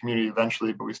release it to the community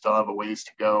eventually, but we still have a ways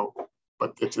to go.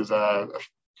 But this is a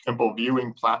simple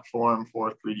viewing platform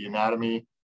for 3D anatomy.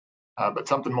 But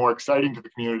something more exciting to the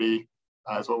community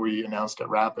is what we announced at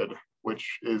Rapid,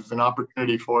 which is an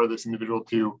opportunity for this individual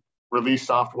to release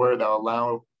software that will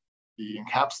allow the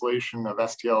encapsulation of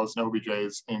STLs and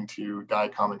OBJs into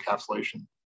DICOM encapsulation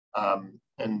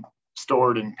and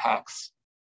stored in packs.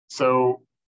 So,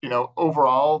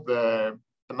 overall, the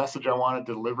message I wanted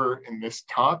to deliver in this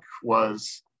talk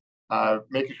was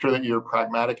making sure that you're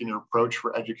pragmatic in your approach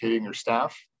for educating your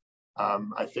staff.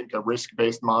 I think a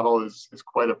risk-based model is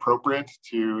quite appropriate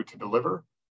to deliver.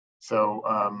 So,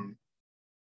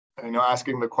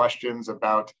 asking the questions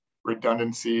about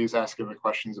redundancies, asking the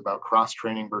questions about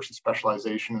cross-training versus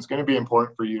specialization is going to be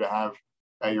important for you to have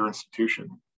at your institution.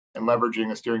 And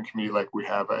leveraging a steering committee like we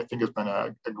have, I think has been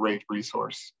a great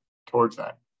resource towards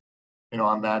that.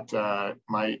 On that,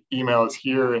 my email is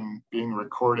here and being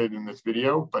recorded in this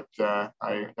video, but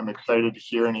I am excited to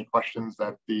hear any questions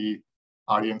that the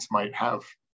audience might have.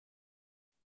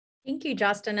 Thank you,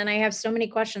 Justin. And I have so many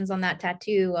questions on that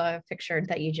tattoo picture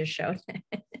that you just showed.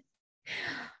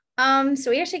 So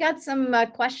we actually got some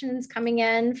questions coming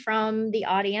in from the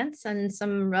audience and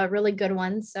some really good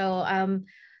ones. So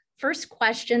first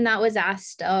question that was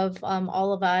asked of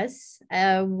all of us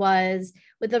was,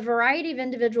 with a variety of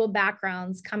individual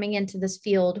backgrounds coming into this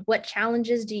field, what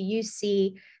challenges do you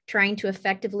see trying to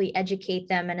effectively educate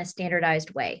them in a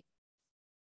standardized way?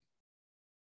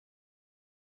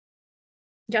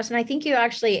 Justin, I think you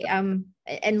actually, and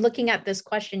looking at this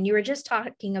question, you were just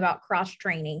talking about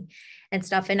cross-training and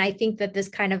stuff. And I think that this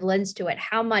kind of lends to it.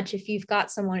 How much, if you've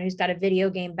got someone who's got a video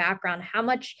game background, how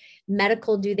much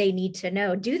medical do they need to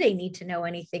know? Do they need to know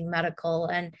anything medical?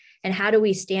 And how do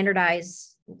we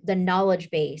standardize the knowledge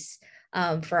base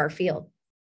for our field?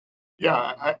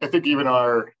 Yeah, I think even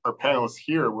our panelists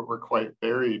here, we're quite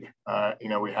varied.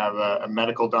 We have a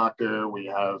medical doctor, we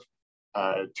have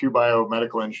 2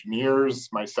 biomedical engineers.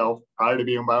 Myself, prior to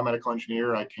being a biomedical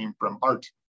engineer, I came from art.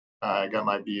 I got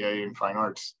my BA in fine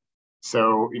arts.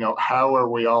 So, how are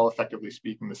we all effectively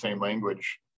speaking the same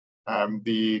language?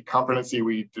 The competency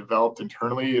we developed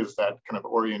internally is that kind of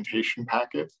orientation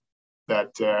packet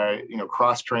that,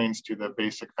 cross-trains to the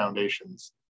basic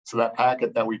foundations. So that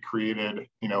packet that we created,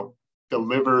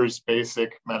 delivers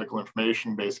basic medical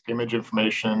information, basic image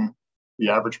information. The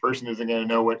average person isn't going to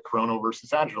know what coronal versus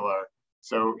sagittal are.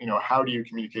 So, how do you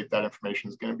communicate that information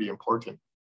is going to be important.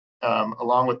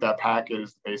 Along with that packet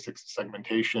is the basics of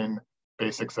segmentation,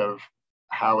 basics of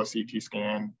how a CT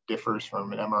scan differs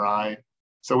from an MRI.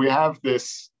 So we have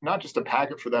this, not just a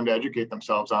packet for them to educate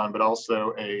themselves on, but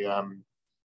also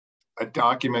a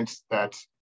document that,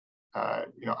 I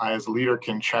as a leader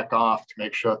can check off to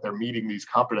make sure that they're meeting these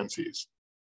competencies.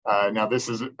 Now, this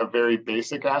is a very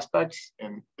basic aspect,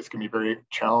 and it's going to be very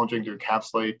challenging to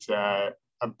encapsulate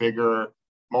a bigger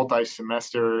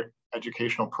multi-semester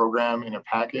educational program in a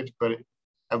package, but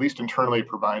at least internally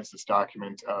provides this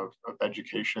document of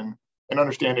education and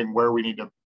understanding where we need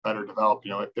to better develop.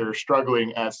 If they're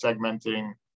struggling at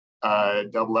segmenting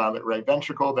double outlet right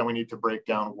ventricle, then we need to break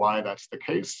down why that's the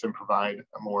case and provide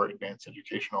a more advanced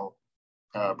educational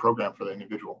program for the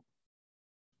individual.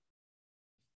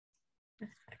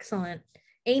 Excellent.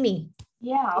 Amy,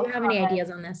 yeah, do you have any ideas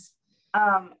on this?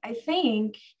 I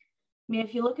think,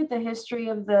 if you look at the history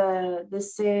of the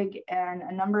SIG and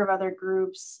a number of other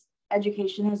groups,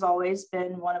 education has always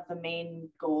been one of the main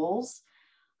goals.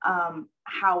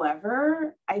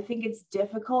 However, I think it's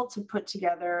difficult to put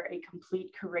together a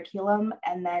complete curriculum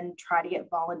and then try to get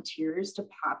volunteers to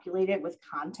populate it with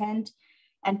content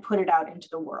and put it out into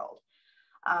the world.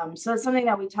 So it's something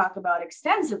that we talk about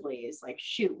extensively is like,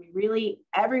 shoot,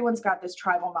 everyone's got this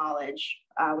tribal knowledge.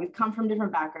 We've come from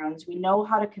different backgrounds. We know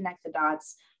how to connect the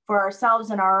dots for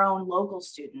ourselves and our own local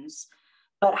students,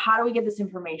 but how do we get this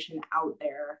information out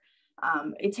there?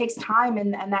 It takes time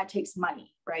and that takes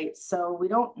money, right? So we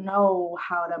don't know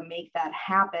how to make that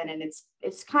happen. And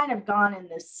it's kind of gone in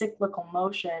this cyclical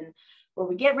motion where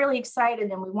we get really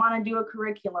excited and we want to do a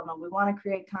curriculum and we want to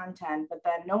create content, but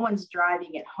then no one's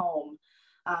driving it home.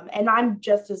 And I'm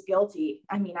just as guilty.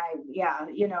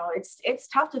 It's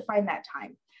tough to find that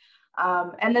time.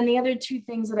 And then the other 2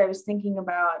 things that I was thinking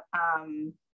about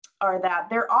are that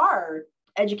there are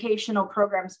educational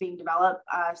programs being developed.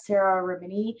 Sarah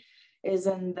Rimini is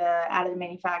in the Additive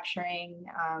Manufacturing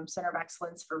Center of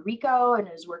Excellence for RICO and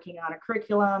is working on a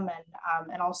curriculum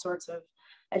and all sorts of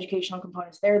educational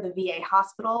components there. The VA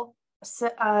hospital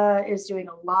is doing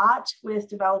a lot with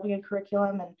developing a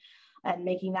curriculum. And and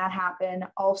making that happen.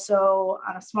 Also,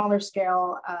 on a smaller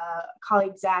scale,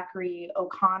 colleague Zachary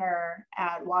O'Connor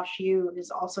at WashU is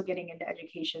also getting into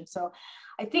education. So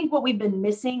I think what we've been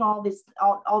missing all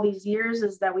these years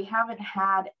is that we haven't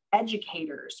had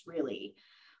educators really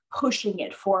pushing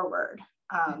it forward,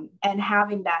 and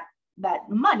having that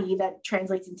money that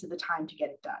translates into the time to get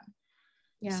it done.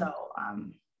 Yeah. So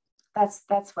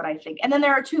that's what I think. And then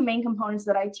there are two main components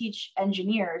that I teach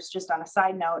engineers, just on a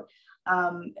side note.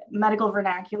 Medical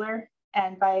vernacular.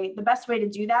 And the best way to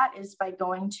do that is by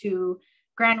going to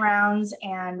grand rounds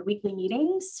and weekly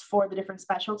meetings for the different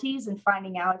specialties and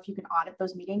finding out if you can audit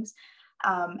those meetings.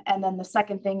 And then the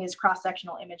second thing is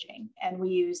cross-sectional imaging. And we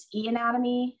use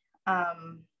e-anatomy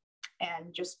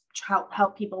and just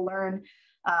help people learn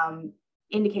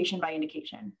indication by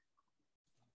indication.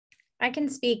 I can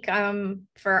speak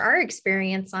for our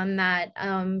experience on that.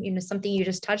 Something you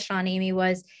just touched on, Amy,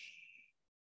 was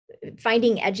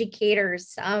finding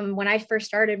educators. When I first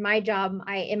started my job,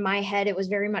 in my head, it was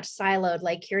very much siloed.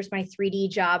 Like, here's my 3D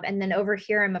job. And then over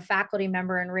here, I'm a faculty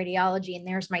member in radiology, and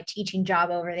there's my teaching job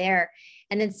over there.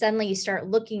 And then suddenly you start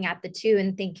looking at the two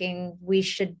and thinking we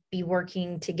should be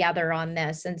working together on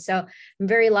this. And so I'm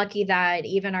very lucky that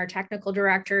even our technical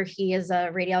director, he is a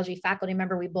radiology faculty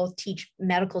member. We both teach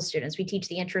medical students. We teach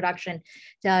the introduction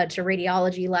to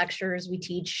radiology lectures. We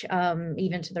teach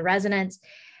even to the residents.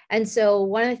 And so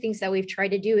one of the things that we've tried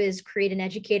to do is create an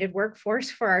educated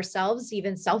workforce for ourselves,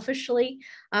 even selfishly.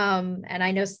 And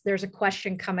I know there's a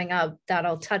question coming up that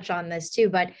I'll touch on this too,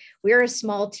 but we're a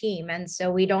small team. And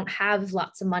so we don't have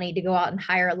lots of money to go out and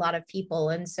hire a lot of people.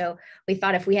 And so we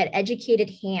thought if we had educated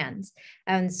hands.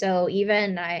 And so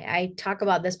even I talk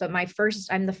about this, but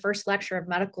I'm the first lecturer of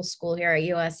medical school here at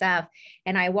USF.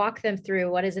 And I walk them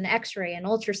through what is an X-ray, an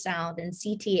ultrasound, and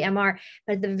CT, MR.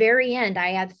 But at the very end,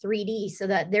 I add 3D so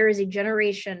that there is a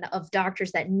generation of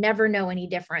doctors that never know any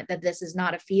different, that this is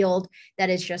not a field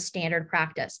that is just standard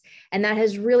practice. And that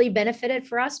has really benefited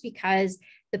for us because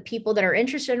the people that are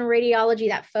interested in radiology,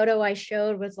 that photo I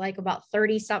showed was like about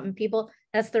 30 something people.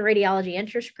 That's the radiology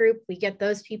interest group. We get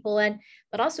those people in,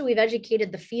 but also we've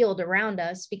educated the field around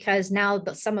us, because now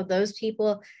some of those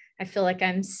people, I feel like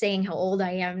I'm saying how old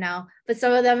I am now, but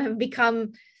some of them have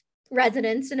become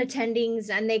residents and attendings,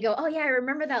 and they go, oh yeah, I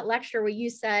remember that lecture where you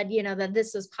said, that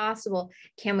this is possible.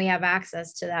 Can we have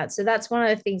access to that? So that's one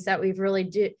of the things that we've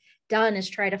really done, is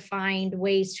try to find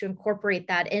ways to incorporate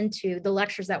that into the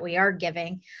lectures that we are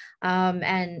giving.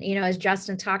 And, as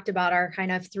Justin talked about, our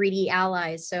kind of 3D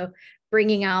allies. So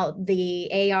bringing out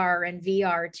the AR and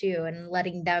VR too, and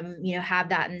letting them, have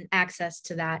that and access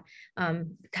to that,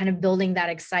 kind of building that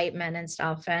excitement and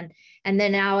stuff. And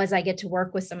then now as I get to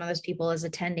work with some of those people as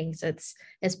attendings,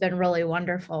 it's been really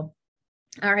wonderful.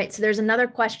 All right, so there's another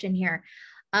question here.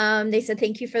 They said,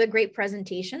 thank you for the great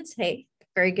presentations. Hey,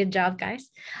 very good job, guys.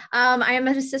 I am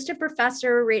an assistant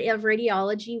professor of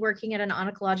radiology working at an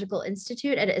oncological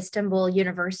institute at Istanbul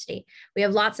University. We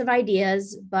have lots of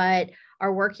ideas, but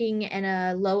are working in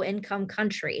a low-income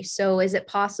country. So is it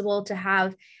possible to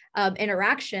have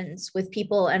interactions with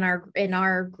people in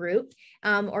our group,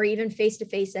 or even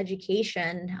face-to-face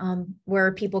education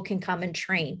where people can come and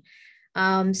train?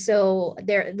 So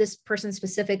this person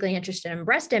specifically interested in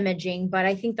breast imaging, but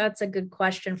I think that's a good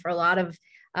question for a lot of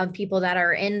people that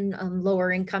are in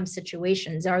lower income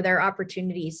situations. Are there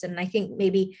opportunities? And I think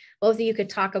maybe both of you could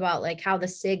talk about like how the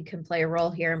SIG can play a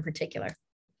role here in particular.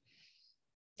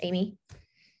 Amy?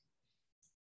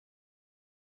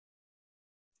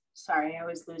 Sorry, I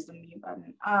always lose the mute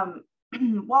button.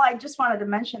 Well, I just wanted to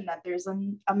mention that there's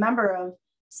a member of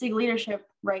SIG leadership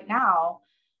right now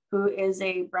who is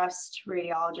a breast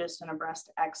radiologist and a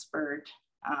breast expert.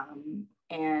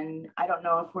 And I don't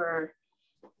know if we're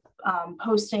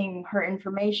posting her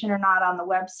information or not on the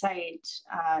website.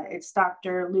 It's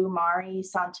Dr. Lou Mari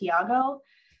Santiago.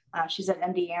 She's at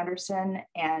MD Anderson.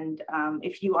 And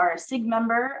if you are a SIG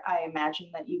member, I imagine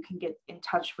that you can get in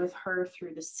touch with her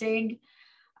through the SIG.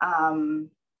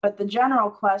 But the general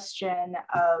question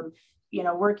of,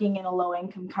 working in a low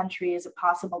income country, is it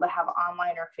possible to have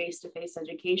online or face-to-face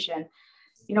education?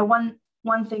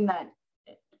 One thing that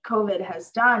COVID has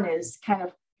done is kind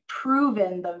of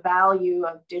proven the value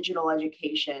of digital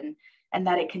education and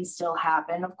that it can still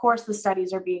happen. Of course, the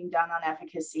studies are being done on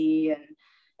efficacy and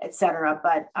et cetera,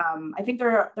 but I think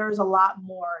there's a lot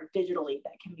more digitally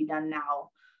that can be done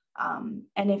now.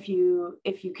 And if you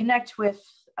connect with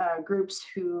groups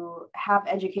who have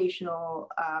educational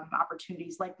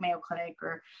opportunities like Mayo Clinic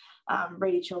or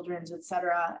Rady Children's, et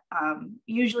cetera,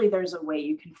 usually there's a way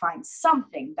you can find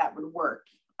something that would work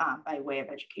by way of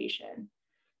education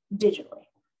digitally.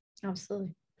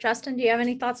 Absolutely. Justin, do you have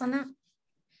any thoughts on that?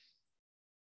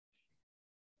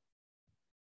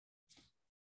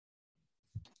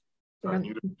 Sorry,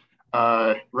 muted.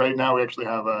 Right now, we actually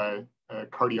have a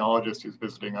cardiologist who's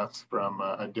visiting us from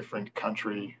a different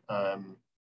country,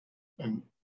 and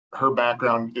her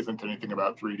background isn't anything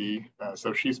about 3D.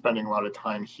 So she's spending a lot of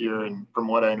time here. And from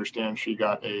what I understand, she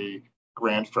got a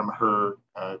grant from her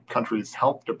country's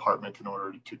health department in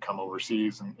order to come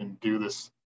overseas and do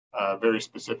this very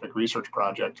specific research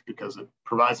project, because it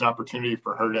provides an opportunity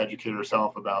for her to educate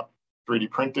herself about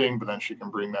 3D printing, but then she can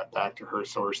bring that back to her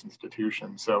source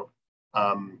institution. So,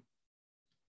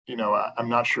 you know, I'm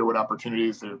not sure what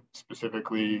opportunities they're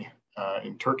specifically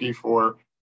in Turkey for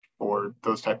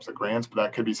those types of grants, but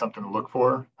that could be something to look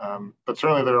for. But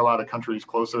certainly there are a lot of countries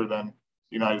closer than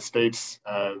the United States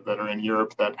that are in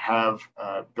Europe that have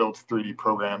built 3D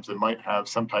programs and might have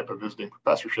some type of visiting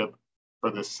professorship for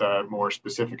this more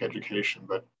specific education.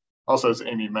 But also, as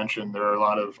Amy mentioned, there are a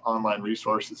lot of online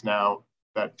resources now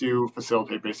that do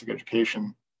facilitate basic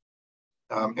education.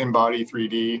 Embody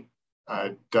 3D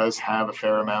does have a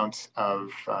fair amount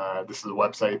of, this is a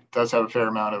website, does have a fair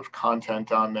amount of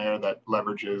content on there that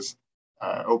leverages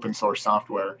open source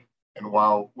software. And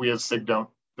while we as SIG don't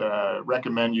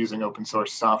recommend using open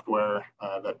source software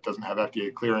that doesn't have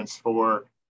FDA clearance for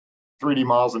 3D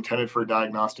models intended for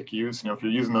diagnostic use, you know, if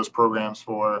you're using those programs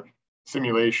for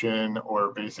simulation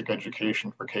or basic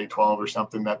education for K-12 or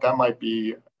something, that might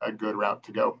be a good route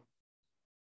to go.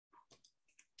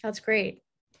 That's great.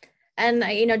 And,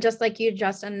 you know, just like you,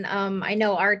 Justin, I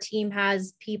know our team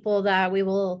has people that we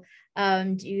will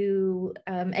do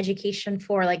education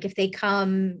for. Like if they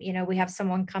come, you know, we have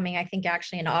someone coming, I think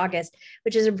actually in August,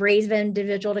 which is a brave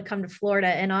individual to come to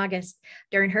Florida in August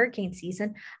during hurricane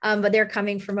season. But they're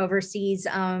coming from overseas,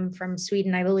 from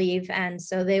Sweden, I believe. And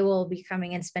so they will be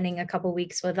coming and spending a couple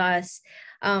weeks with us.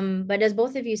 But as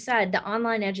both of you said, the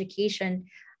online education,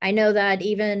 I know that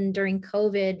even during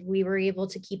COVID, we were able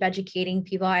to keep educating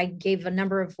people. I gave a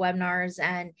number of webinars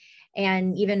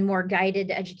and even more guided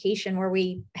education where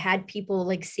we had people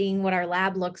like seeing what our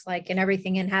lab looks like and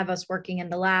everything, and have us working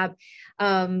in the lab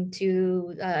in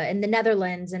the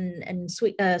Netherlands and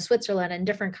Switzerland and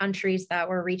different countries that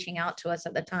were reaching out to us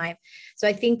at the time. So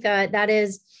I think that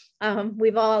is,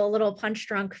 we've all a little punch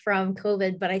drunk from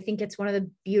COVID, but I think it's one of the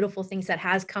beautiful things that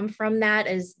has come from that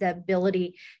is the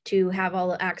ability to have all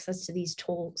the access to these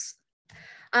tools.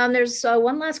 There's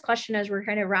one last question as we're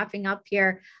kind of wrapping up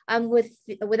here.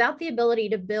 Without the ability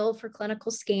to bill for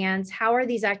clinical scans, how are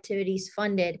these activities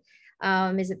funded?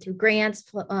 Is it through grants,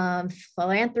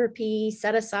 philanthropy,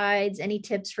 set-asides? Any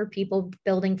tips for people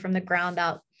building from the ground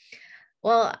up?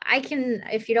 Well, I can,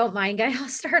 if you don't mind, guys, I'll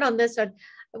start on this one.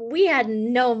 We had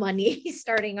no money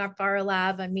starting up our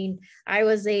lab. I mean, I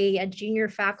was a junior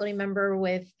faculty member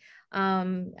with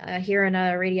here in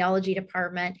a radiology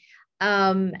department.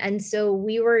 And so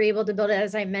we were able to build it,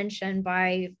 as I mentioned,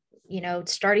 by, you know,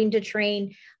 starting to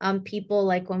train people.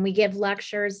 Like when we give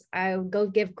lectures, I would go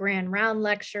give grand round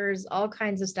lectures, all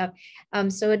kinds of stuff.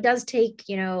 So it does take,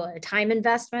 you know, a time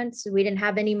investment. So we didn't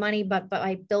have any money, but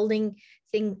by building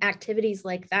activities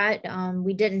like that,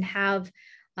 we didn't have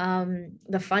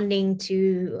the funding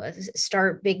to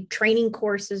start big training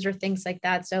courses or things like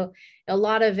that. So a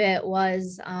lot of it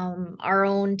was our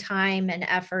own time and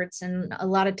efforts, and a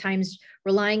lot of times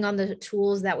relying on the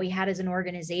tools that we had as an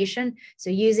organization. So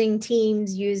using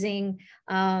Teams, using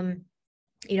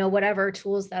you know, whatever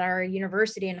tools that our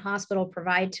university and hospital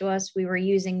provide to us, we were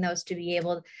using those to be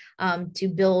able to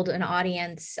build an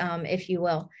audience, if you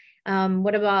will.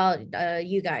 What about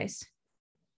you guys?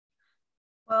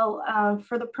 Well,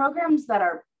 for the programs that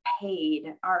are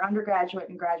paid, our undergraduate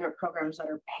and graduate programs that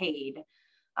are paid,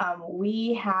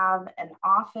 we have an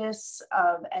Office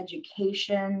of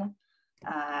Education,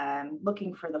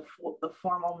 looking for the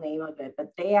formal name of it,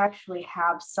 but they actually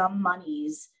have some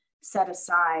monies set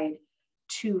aside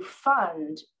to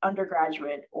fund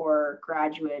undergraduate or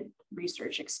graduate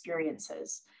research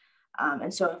experiences.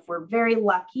 And so if we're very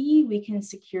lucky, we can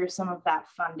secure some of that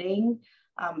funding.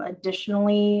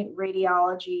 Additionally,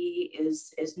 radiology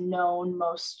is known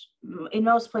in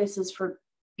most places for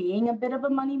being a bit of a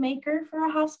moneymaker for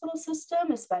a hospital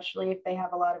system, especially if they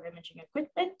have a lot of imaging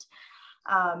equipment.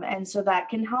 And so that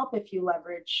can help if you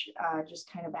leverage, just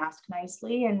kind of ask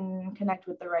nicely and connect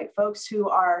with the right folks who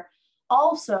are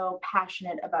also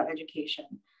passionate about education.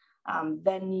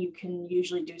 Then you can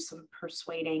usually do some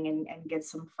persuading and get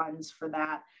some funds for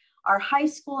that. Our high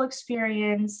school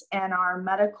experience and our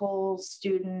medical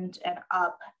student and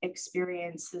up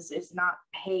experiences is not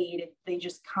paid. They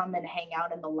just come and hang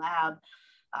out in the lab.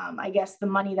 I guess the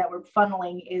money that we're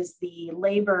funneling is the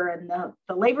labor and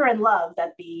the labor and love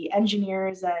that the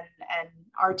engineers and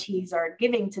RTs are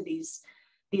giving to these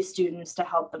students to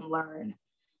help them learn.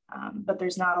 but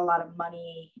there's not a lot of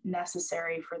money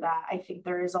necessary for that. I think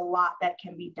there is a lot that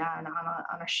can be done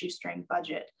on a shoestring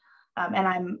budget.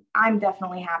 And I'm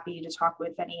definitely happy to talk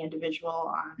with any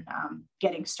individual on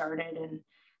getting started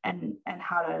and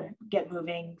how to get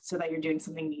moving so that you're doing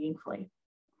something meaningfully.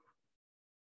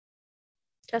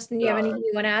 Justin, do you have anything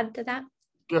you want to add to that?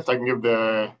 Yes, I can give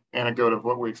the anecdote of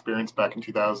what we experienced back in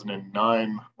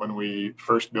 2009 when we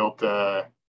first built kind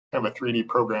of a 3D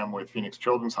program with Phoenix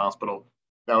Children's Hospital.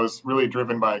 That was really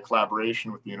driven by a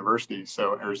collaboration with the university.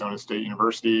 So Arizona State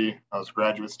University, I was a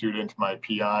graduate student, my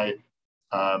PI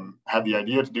had the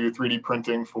idea to do 3D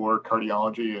printing for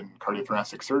cardiology and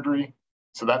cardiothoracic surgery.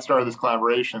 So that started this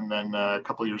collaboration. Then a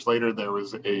couple of years later, there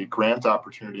was a grant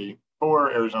opportunity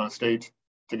for Arizona State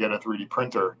to get a 3D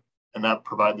printer, and that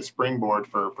provided the springboard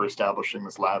for establishing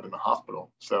this lab in the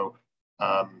hospital. So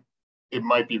it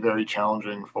might be very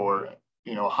challenging for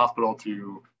a hospital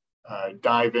to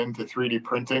dive into 3D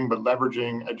printing, but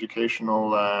leveraging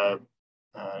educational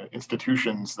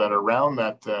institutions that are around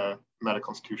that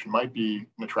medical institution might be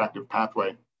an attractive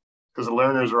pathway, because the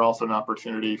learners are also an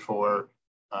opportunity for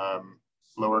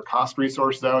lower cost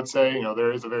resources, I would say.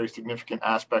 There is a very significant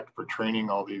aspect for training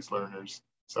all these learners.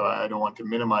 So I don't want to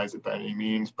minimize it by any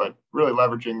means, but really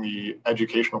leveraging the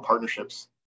educational partnerships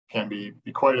can be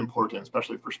quite important,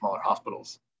 especially for smaller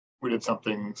hospitals. We did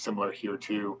something similar here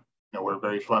too. We're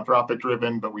very philanthropic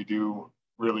driven, but we do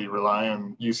really rely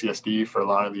on UCSD for a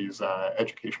lot of these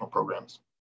educational programs.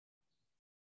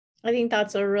 I think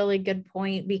that's a really good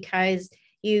point, because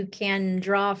you can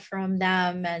draw from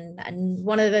them. And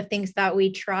one of the things that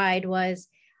we tried was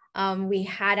we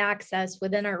had access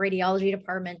within our radiology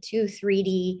department to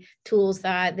 3D tools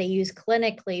that they use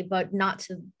clinically, but not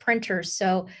to printers.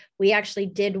 So we actually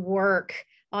did work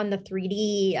on the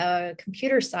 3D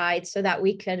computer side so that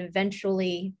we could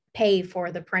eventually pay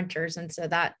for the printers. And so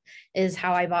that is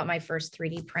how I bought my first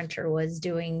 3D printer, was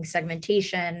doing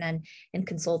segmentation and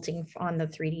consulting on the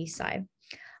 3D side.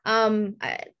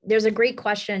 There's a great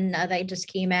question that just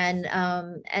came in,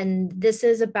 and this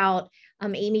is about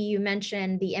Amy, you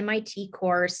mentioned the MIT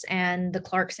course and the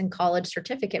Clarkson College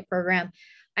certificate program.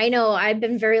 I know I've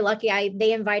been very lucky.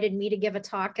 They invited me to give a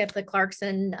talk at the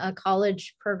Clarkson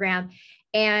College program.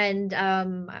 And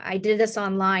I did this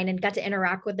online and got to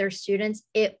interact with their students.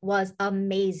 It was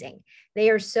amazing.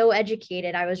 They are so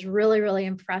educated. I was really, really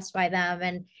impressed by them.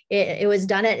 And it was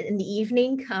done in the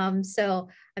evening. So,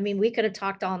 I mean, we could have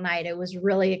talked all night. It was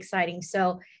really exciting.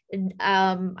 So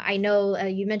I know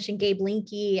you mentioned Gabe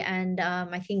Linke, and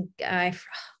I think, I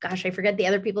forget the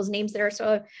other people's names there.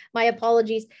 So my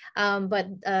apologies. But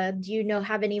do you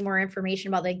have any more information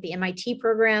about like the MIT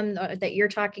program that you're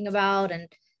talking about,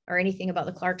 or anything about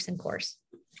the Clarkson course?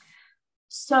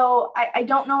 So I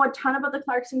don't know a ton about the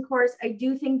Clarkson course. I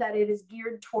do think that it is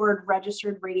geared toward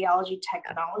registered radiology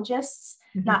technologists,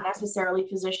 not necessarily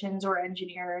physicians or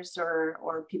engineers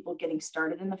or people getting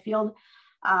started in the field.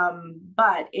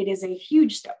 But it is a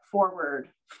huge step forward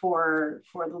for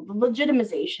the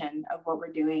legitimization of what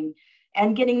we're doing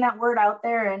and getting that word out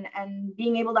there, and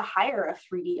being able to hire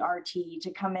a 3D RT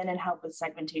to come in and help with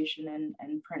segmentation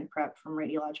and print prep from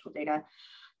radiological data.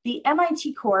 The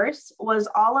MIT course was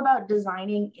all about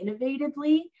designing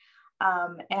innovatively,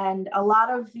 and a lot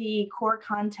of the core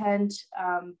content,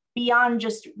 beyond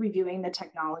just reviewing the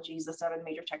technologies, the 7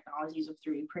 major technologies of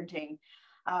 3D printing,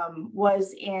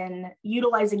 was in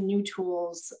utilizing new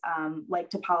tools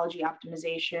like topology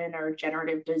optimization or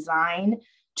generative design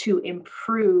to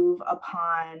improve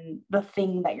upon the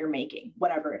thing that you're making,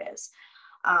 whatever it is.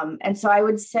 And so I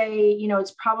would say,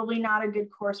 it's probably not a good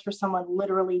course for someone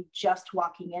literally just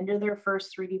walking into their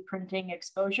first 3D printing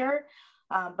exposure,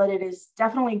 but it is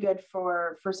definitely good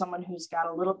for someone who's got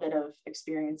a little bit of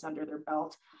experience under their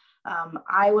belt.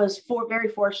 I was very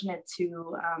fortunate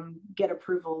to get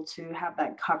approval to have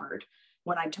that covered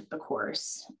when I took the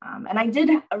course. And I did,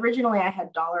 originally I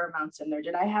had dollar amounts in there.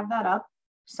 Did I have that up?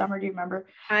 Summer, do you remember?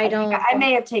 I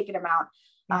may have taken them out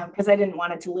because I didn't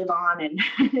want it to live on and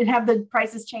have the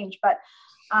prices change. But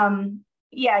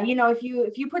yeah, if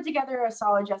you put together a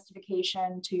solid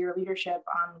justification to your leadership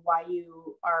on why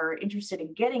you are interested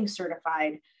in getting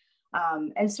certified,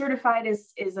 and certified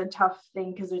is a tough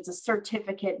thing because it's a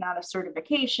certificate, not a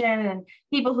certification. And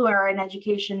people who are in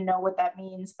education know what that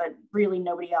means, but really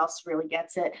nobody else really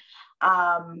gets it.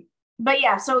 But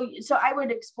yeah, so I would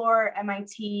explore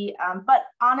MIT. But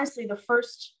honestly, the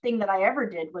first thing that I ever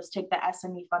did was take the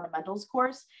SME fundamentals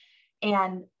course,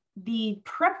 and the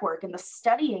prep work and the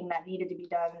studying that needed to be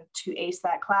done to ace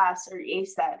that class or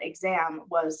ace that exam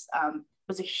was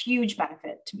a huge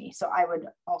benefit to me. So I would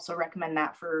also recommend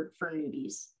that for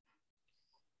newbies.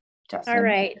 Justin? All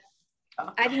right.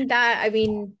 I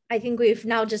think we've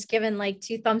now just given like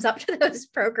 2 thumbs up to those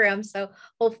programs. So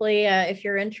hopefully if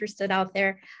you're interested out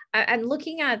there, I'm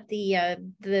looking at the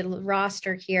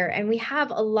roster here, and we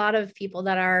have a lot of people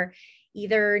that are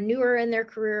either newer in their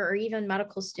career or even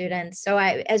medical students. So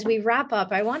as we wrap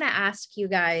up, I want to ask you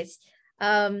guys,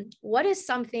 what is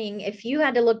something, if you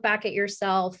had to look back at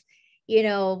yourself,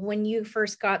 when you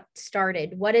first got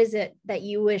started, what is it that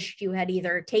you wished you had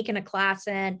either taken a class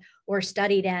in or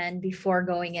studied in before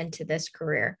going into this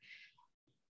career?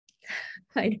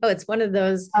 I know it's one of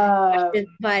those questions,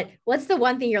 but what's the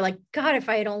one thing you're like, God, if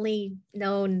I had only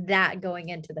known that going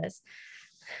into this?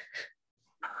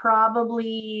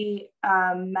 Probably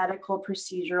medical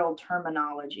procedural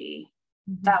terminology.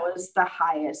 Mm-hmm. That was the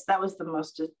highest. That was the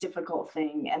most difficult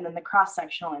thing. And then the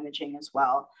cross-sectional imaging as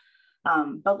well.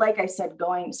 But like I said,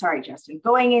 going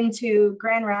into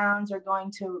grand rounds or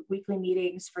going to weekly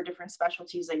meetings for different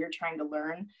specialties that you're trying to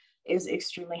learn is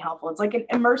extremely helpful. It's like an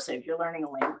immersive, you're learning a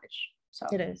language. So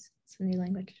it is. It's a new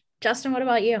language. Justin, what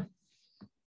about you?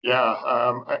 Yeah,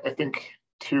 I think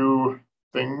 2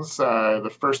 things.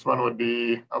 The first one would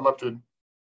be, I'd love to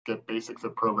get basics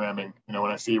of programming.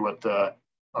 When I see what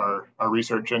our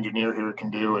research engineer here can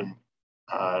do, and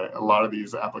a lot of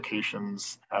these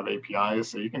applications have APIs,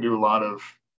 so you can do a lot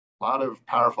of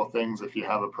powerful things if you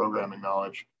have a programming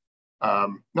knowledge.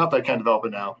 Not that I can't develop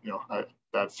it now.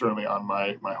 That's certainly on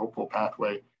my hopeful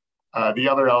pathway. The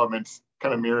other elements,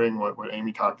 kind of mirroring what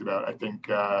Amy talked about, I think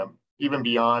even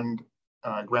beyond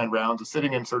grand rounds,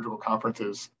 sitting in surgical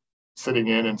conferences, sitting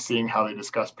in and seeing how they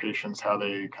discuss patients, how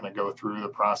they kind of go through the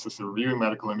process of reviewing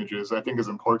medical images, I think is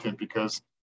important, because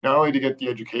not only to get the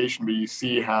education, but you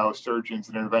see how surgeons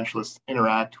and interventionalists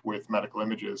interact with medical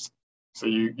images. So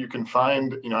you can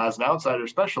find, as an outsider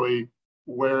especially,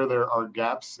 where there are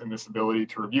gaps in this ability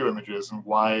to review images and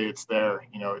why it's there.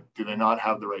 Do they not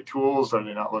have the right tools? Are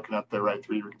they not looking at the right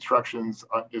 3D reconstructions?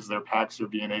 Is their PACS or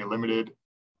VNA limited?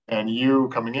 And you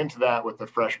coming into that with a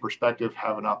fresh perspective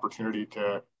have an opportunity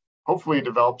to hopefully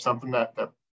develop something that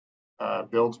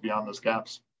builds beyond those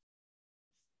gaps.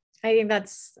 I think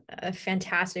that's a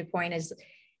fantastic point.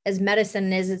 As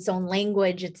medicine is its own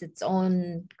language, it's its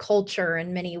own culture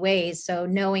in many ways. So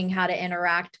knowing how to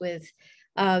interact with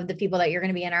the people that you're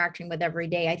going to be interacting with every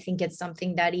day, I think it's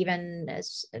something that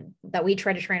that we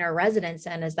try to train our residents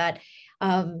in, is that,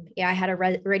 I had a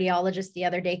radiologist the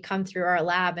other day come through our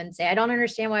lab and say, I don't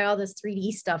understand why all this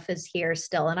 3D stuff is here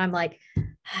still. And I'm like,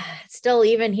 still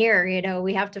even here,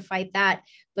 we have to fight that,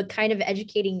 but kind of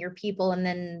educating your people. And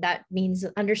then that means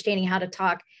understanding how to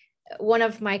talk. One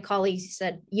of my colleagues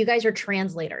said, you guys are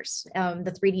translators.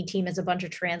 The 3D team is a bunch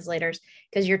of translators,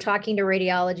 because you're talking to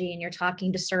radiology and you're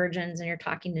talking to surgeons and you're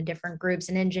talking to different groups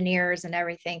and engineers and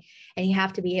everything. And you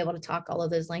have to be able to talk all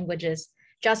of those languages.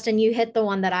 Justin, you hit the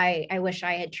one that I wish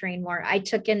I had trained more. I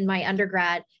took in my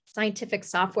undergrad scientific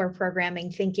software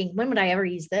programming thinking, when would I ever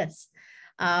use this?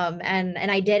 And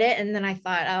I did it. And then I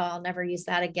thought, oh, I'll never use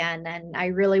that again. And I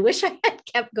really wish I had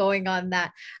kept going on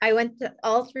that. I went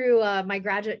all through my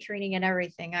graduate training and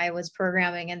everything. I was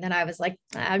programming, and then I was like,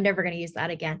 I'm never going to use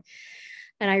that again.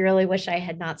 And I really wish I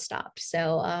had not stopped.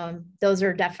 So those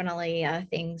are definitely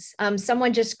things.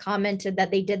 Someone just commented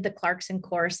that they did the Clarkson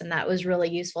course, and that was really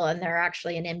useful. And they're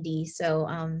actually an MD. So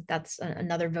that's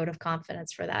another vote of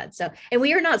confidence for that. So, and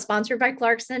we are not sponsored by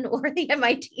Clarkson or the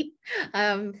MIT.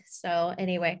 So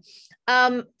anyway,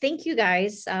 thank you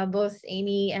guys, both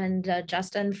Amy and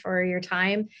Justin, for your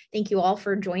time. Thank you all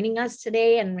for joining us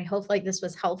today. And we hope like this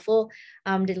was helpful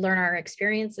to learn our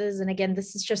experiences. And again,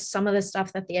 this is just some of the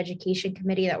stuff that the education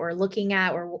committee that we're looking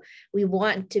at, where we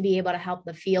want to be able to help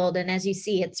the field. And as you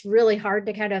see, it's really hard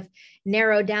to kind of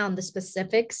narrow down the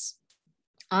specifics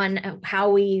on how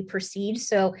we proceed.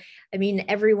 So, I mean,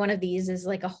 every one of these is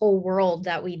like a whole world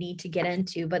that we need to get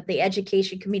into, but the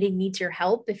education committee needs your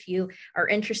help. If you are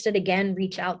interested, again,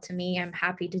 reach out to me. I'm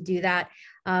happy to do that.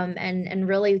 And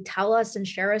really tell us and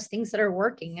share us things that are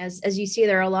working. As you see,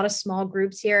 there are a lot of small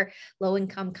groups here,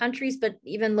 low-income countries, but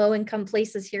even low-income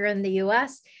places here in the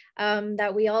US,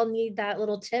 that we all need that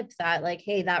little tip that like,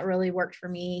 hey, that really worked for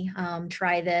me.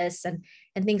 Try this and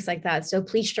things like that. So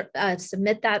please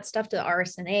submit that stuff to the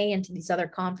RSNA and to these other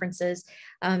conferences,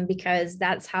 because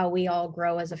that's how we all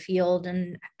grow as a field.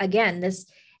 And again, this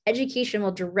education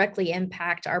will directly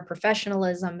impact our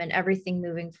professionalism and everything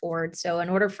moving forward. So in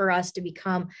order for us to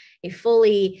become a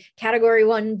fully Category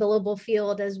 1 billable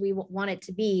field as we want it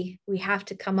to be, we have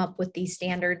to come up with these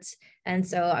standards. And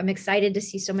so I'm excited to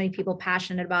see so many people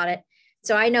passionate about it.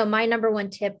 So I know my number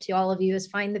one tip to all of you is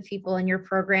find the people in your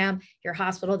program, your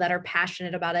hospital, that are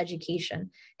passionate about education,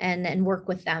 and work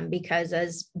with them, because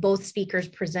as both speakers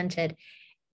presented,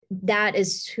 that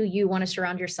is who you want to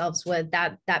surround yourselves with,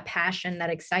 that passion, that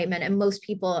excitement. And most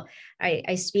people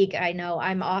I know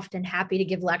I'm often happy to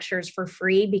give lectures for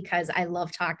free because I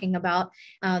love talking about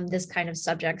this kind of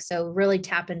subject. So really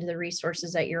tap into the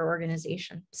resources at your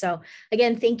organization. So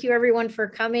again, thank you everyone for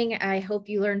coming. I hope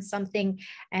you learned something,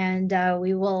 and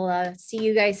we will see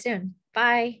you guys soon.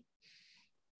 Bye.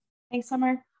 Thanks,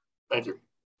 Summer. Thank you.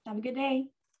 Have a good day.